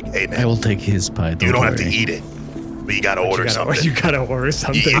whisper, like, "Hey man, I will take his pie. you don't have to worry. eat it, but you gotta order something." You gotta order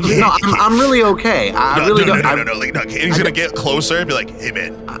something. No, I'm really okay. I really don't. No. And he's gonna get closer and be like, "Hey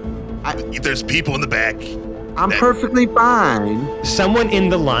man, there's people in the back." I'm perfectly fine. Someone in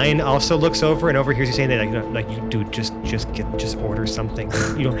the line also looks over and overhears you saying that, like, you dude, just order something.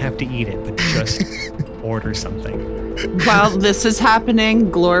 You don't have to eat it, but just order something. While this is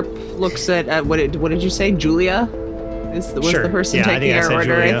happening, Glorp looks at what did you say? Julia was Sure. the person Yeah, I taking think I our said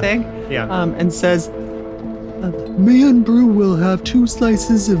order, Julia. I think. Yeah. And says, Me and Brew will have 2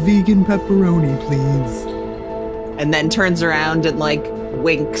 slices of vegan pepperoni, please. and then turns around and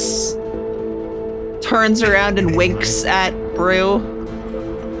winks. Turns around and winks at Brew.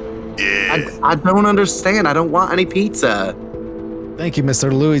 Yeah. I don't understand. I don't want any pizza. Thank you,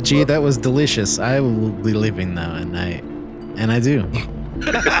 Mr. Luigi. That was delicious. I will be leaving now, and I do.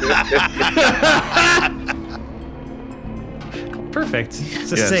 Perfect.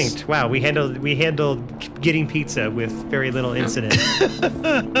 Succinct. Yes. Wow, we handled getting pizza with very little incident.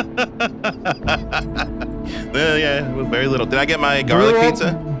 Well, yeah, with very little. Did I get my garlic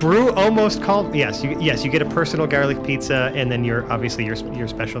pizza? Brew almost called. Yes, you get a personal garlic pizza, and then your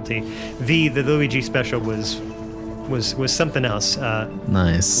specialty. The Luigi special was something else.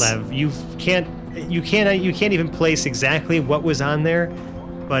 Nice. Lev, you can't even place exactly what was on there,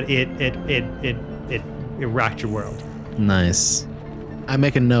 but it rocked your world. Nice. I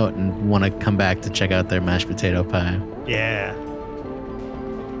make a note and want to come back to check out their mashed potato pie. Yeah.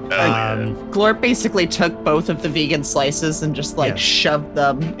 Glorp basically took both of the vegan slices and just shoved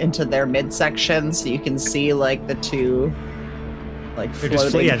them into their midsection, so you can see the two floating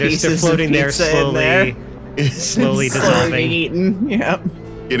pieces they're floating of there pizza slowly, slowly dissolving. being eaten. Yep.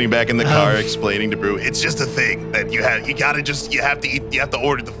 Getting back in the car, explaining to Brew, it's just a thing that you have to eat. You have to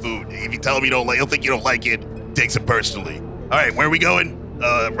order the food. If you tell him he'll think you don't like it. Takes it personally. All right, where are we going?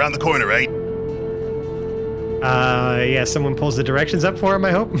 Around the corner, right? Yeah, someone pulls the directions up for him,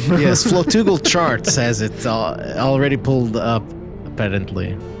 I hope. Yes, Flotugal Charts has it already pulled up,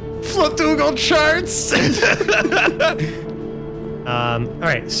 apparently. Flatugal charts. All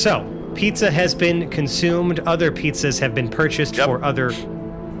right, so pizza has been consumed. Other pizzas have been purchased for other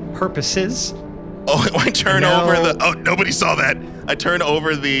purposes. Oh, I turn over the. Oh, nobody saw that. I turn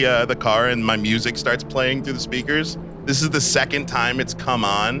over the car and my music starts playing through the speakers. This is the second time it's come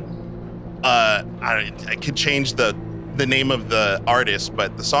on. I could change the name of the artist,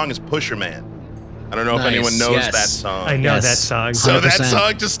 but the song is Pusher Man. I don't know if anyone knows that song. I know that song. So 100%. that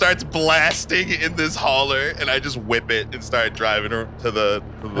song just starts blasting in this hauler, and I just whip it and start driving her to the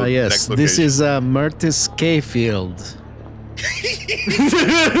yes, next location. this is Murtis K-Field.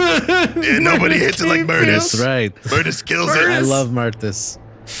 Yeah, nobody hits it like Murtis. That's right. Murtis kills it. I love Murtis.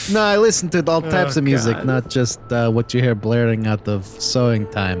 No, I listen to all types of music, God. not just what you hear blaring out of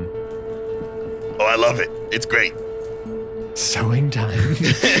sewing time. Oh, I love it. It's great. Sewing time.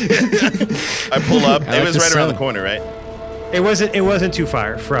 I pull up. I It like was to right around the sew. corner, right? It wasn't too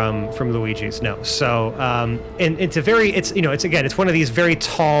far from Luigi's, no. So and it's it's one of these very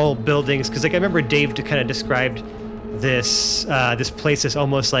tall buildings, because like I remember Dave kind of described this place as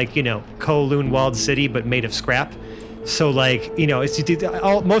almost like, Kowloon walled city but made of scrap. So like,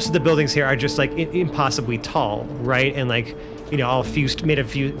 most of the buildings here are just like impossibly tall, right? And like, all made of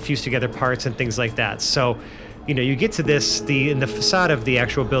fused together parts and things like that. So you get to this, the facade of the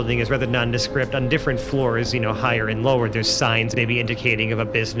actual building is rather nondescript. On different floors, higher and lower, there's signs maybe indicating of a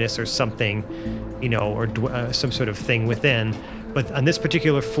business or something, or some sort of thing within. But on this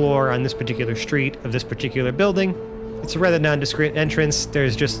particular floor, on this particular street of this particular building, it's a rather nondescript entrance.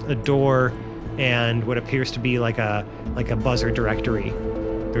 There's just a door and what appears to be like a buzzer directory.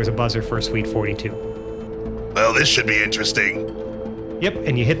 There's a buzzer for Suite 42. Well, this should be interesting. Yep,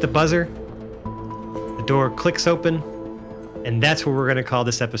 and you hit the buzzer. The door clicks open, and that's what we're going to call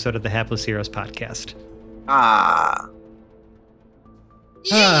this episode of the Hapless Heroes podcast.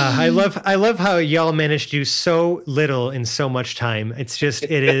 I love how y'all managed to do so little in so much time. It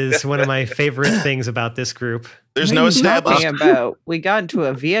is one of my favorite things about this group. There's no established. About we got into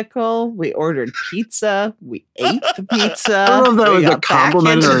a vehicle, we ordered pizza, we ate the pizza. I don't know if that we was a got back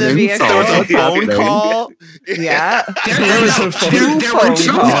compliment into or the an vehicle. insult. There was a phone happening? call. Yeah, There was a phone- there were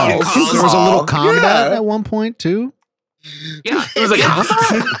two phone phone calls. There was a little combat Yeah. at one point too. Yeah. It was like,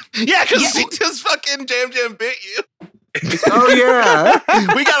 Yeah, because he just fucking jam bit you. oh yeah.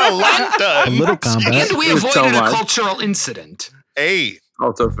 We got a lot done. A little combat. And we It was so avoided a much. cultural incident. Hey,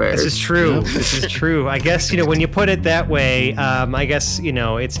 Also fair. This is true. This is true. I guess when you put it that way, I guess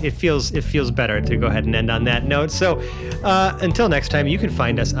it feels better to go ahead and end on that note. So until next time, you can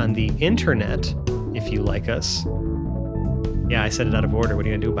find us on the internet if you like us. Yeah, I said it out of order. What are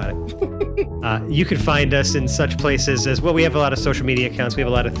you gonna do about it? You can find us in such places as well. We have a lot of social media accounts. We have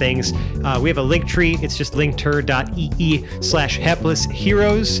a lot of things. We have a link tree. It's just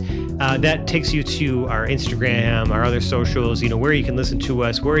linkter.ee/haplessheroes. That takes you to our Instagram, our other socials, where you can listen to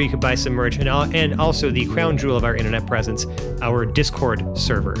us, where you can buy some merch, and also the crown jewel of our internet presence, our Discord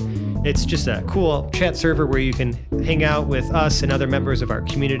server. It's just a cool chat server where you can hang out with us and other members of our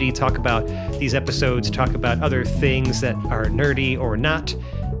community, talk about these episodes, talk about other things that are nerdy or not.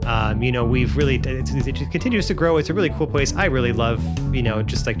 We've really, it continues to grow. It's a really cool place. I really love,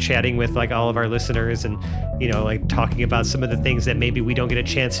 just like chatting with like all of our listeners and, like talking about some of the things that maybe we don't get a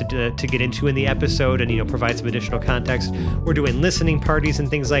chance to get into in the episode and, provide some additional context. We're doing listening parties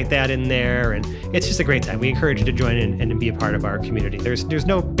and things like that in there. And it's just a great time. We encourage you to join in and be a part of our community. There's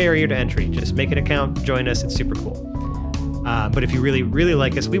no barrier to entry. Just make an account, join us. It's super cool. But if you really, really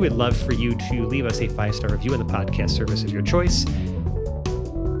like us, we would love for you to leave us a 5-star review in the podcast service of your choice.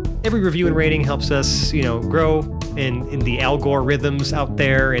 Every review and rating helps us, grow in the algorithms out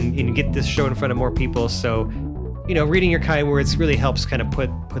there and get this show in front of more people. So, reading your kind words really helps kind of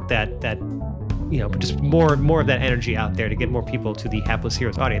put that just more of that energy out there to get more people to the Hapless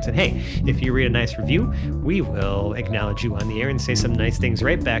Heroes audience. And hey, if you read a nice review, we will acknowledge you on the air and say some nice things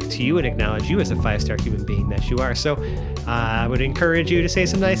right back to you and acknowledge you as a 5-star human being that you are. So I would encourage you to say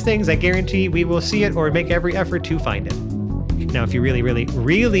some nice things. I guarantee we will see it or make every effort to find it. Now, if you really, really,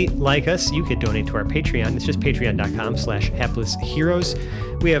 really like us, you could donate to our Patreon. It's just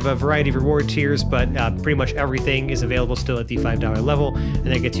patreon.com/haplessheroes. We have a variety of reward tiers, but pretty much everything is available still at the $5 level, and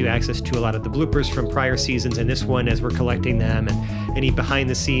that gets you access to a lot of the bloopers from prior seasons and this one as we're collecting them, and any behind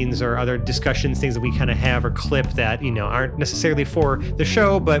the scenes or other discussions, things that we kind of have or clip that, aren't necessarily for the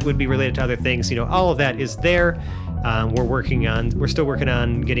show, but would be related to other things. All of that is there. We're still working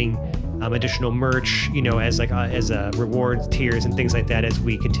on getting additional merch, as reward tiers and things like that as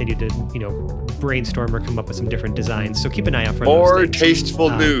we continue to, brainstorm or come up with some different designs. So keep an eye out for More those things.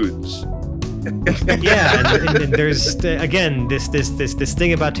 tasteful nudes. Yeah, and there's again this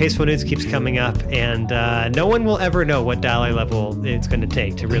thing about tasteful nudes keeps coming up, and no one will ever know what dollar level it's going to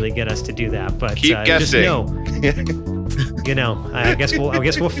take to really get us to do that. But keep guessing. Just I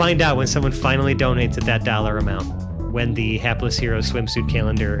guess we'll find out when someone finally donates at that dollar amount, when the Hapless Heroes swimsuit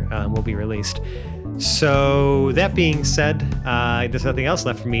calendar will be released. So that being said, there's nothing else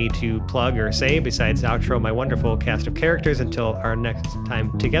left for me to plug or say besides outro my wonderful cast of characters until our next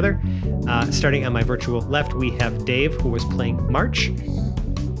time together. Starting on my virtual left, we have Dave, who was playing March.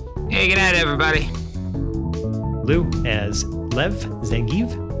 Hey, good night, everybody. Lou as Lev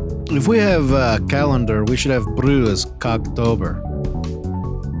Zangief. If we have a calendar, we should have Brew as Cogtober.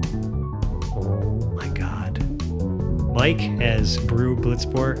 Oh my God. Mike as Brew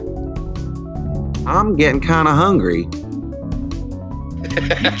Blitzport. I'm getting kind of hungry.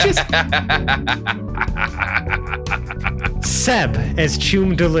 Seb as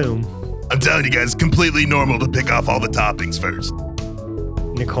Choom Daloom. I'm telling you guys, completely normal to pick off all the toppings first.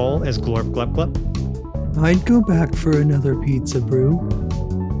 Nicole as Glorp Glup Glup. I'd go back for another pizza, Brew.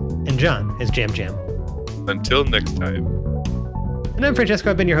 And John as Jam Jam. Until next time. And I'm Francesco.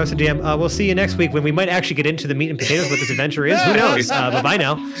 I've been your host of Jam. We'll see you next week when we might actually get into the meat and potatoes what this adventure is. Who knows? Bye-bye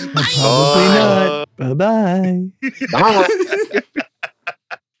now. Probably not. Bye-bye. Bye.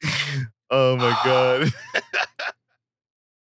 Oh my God.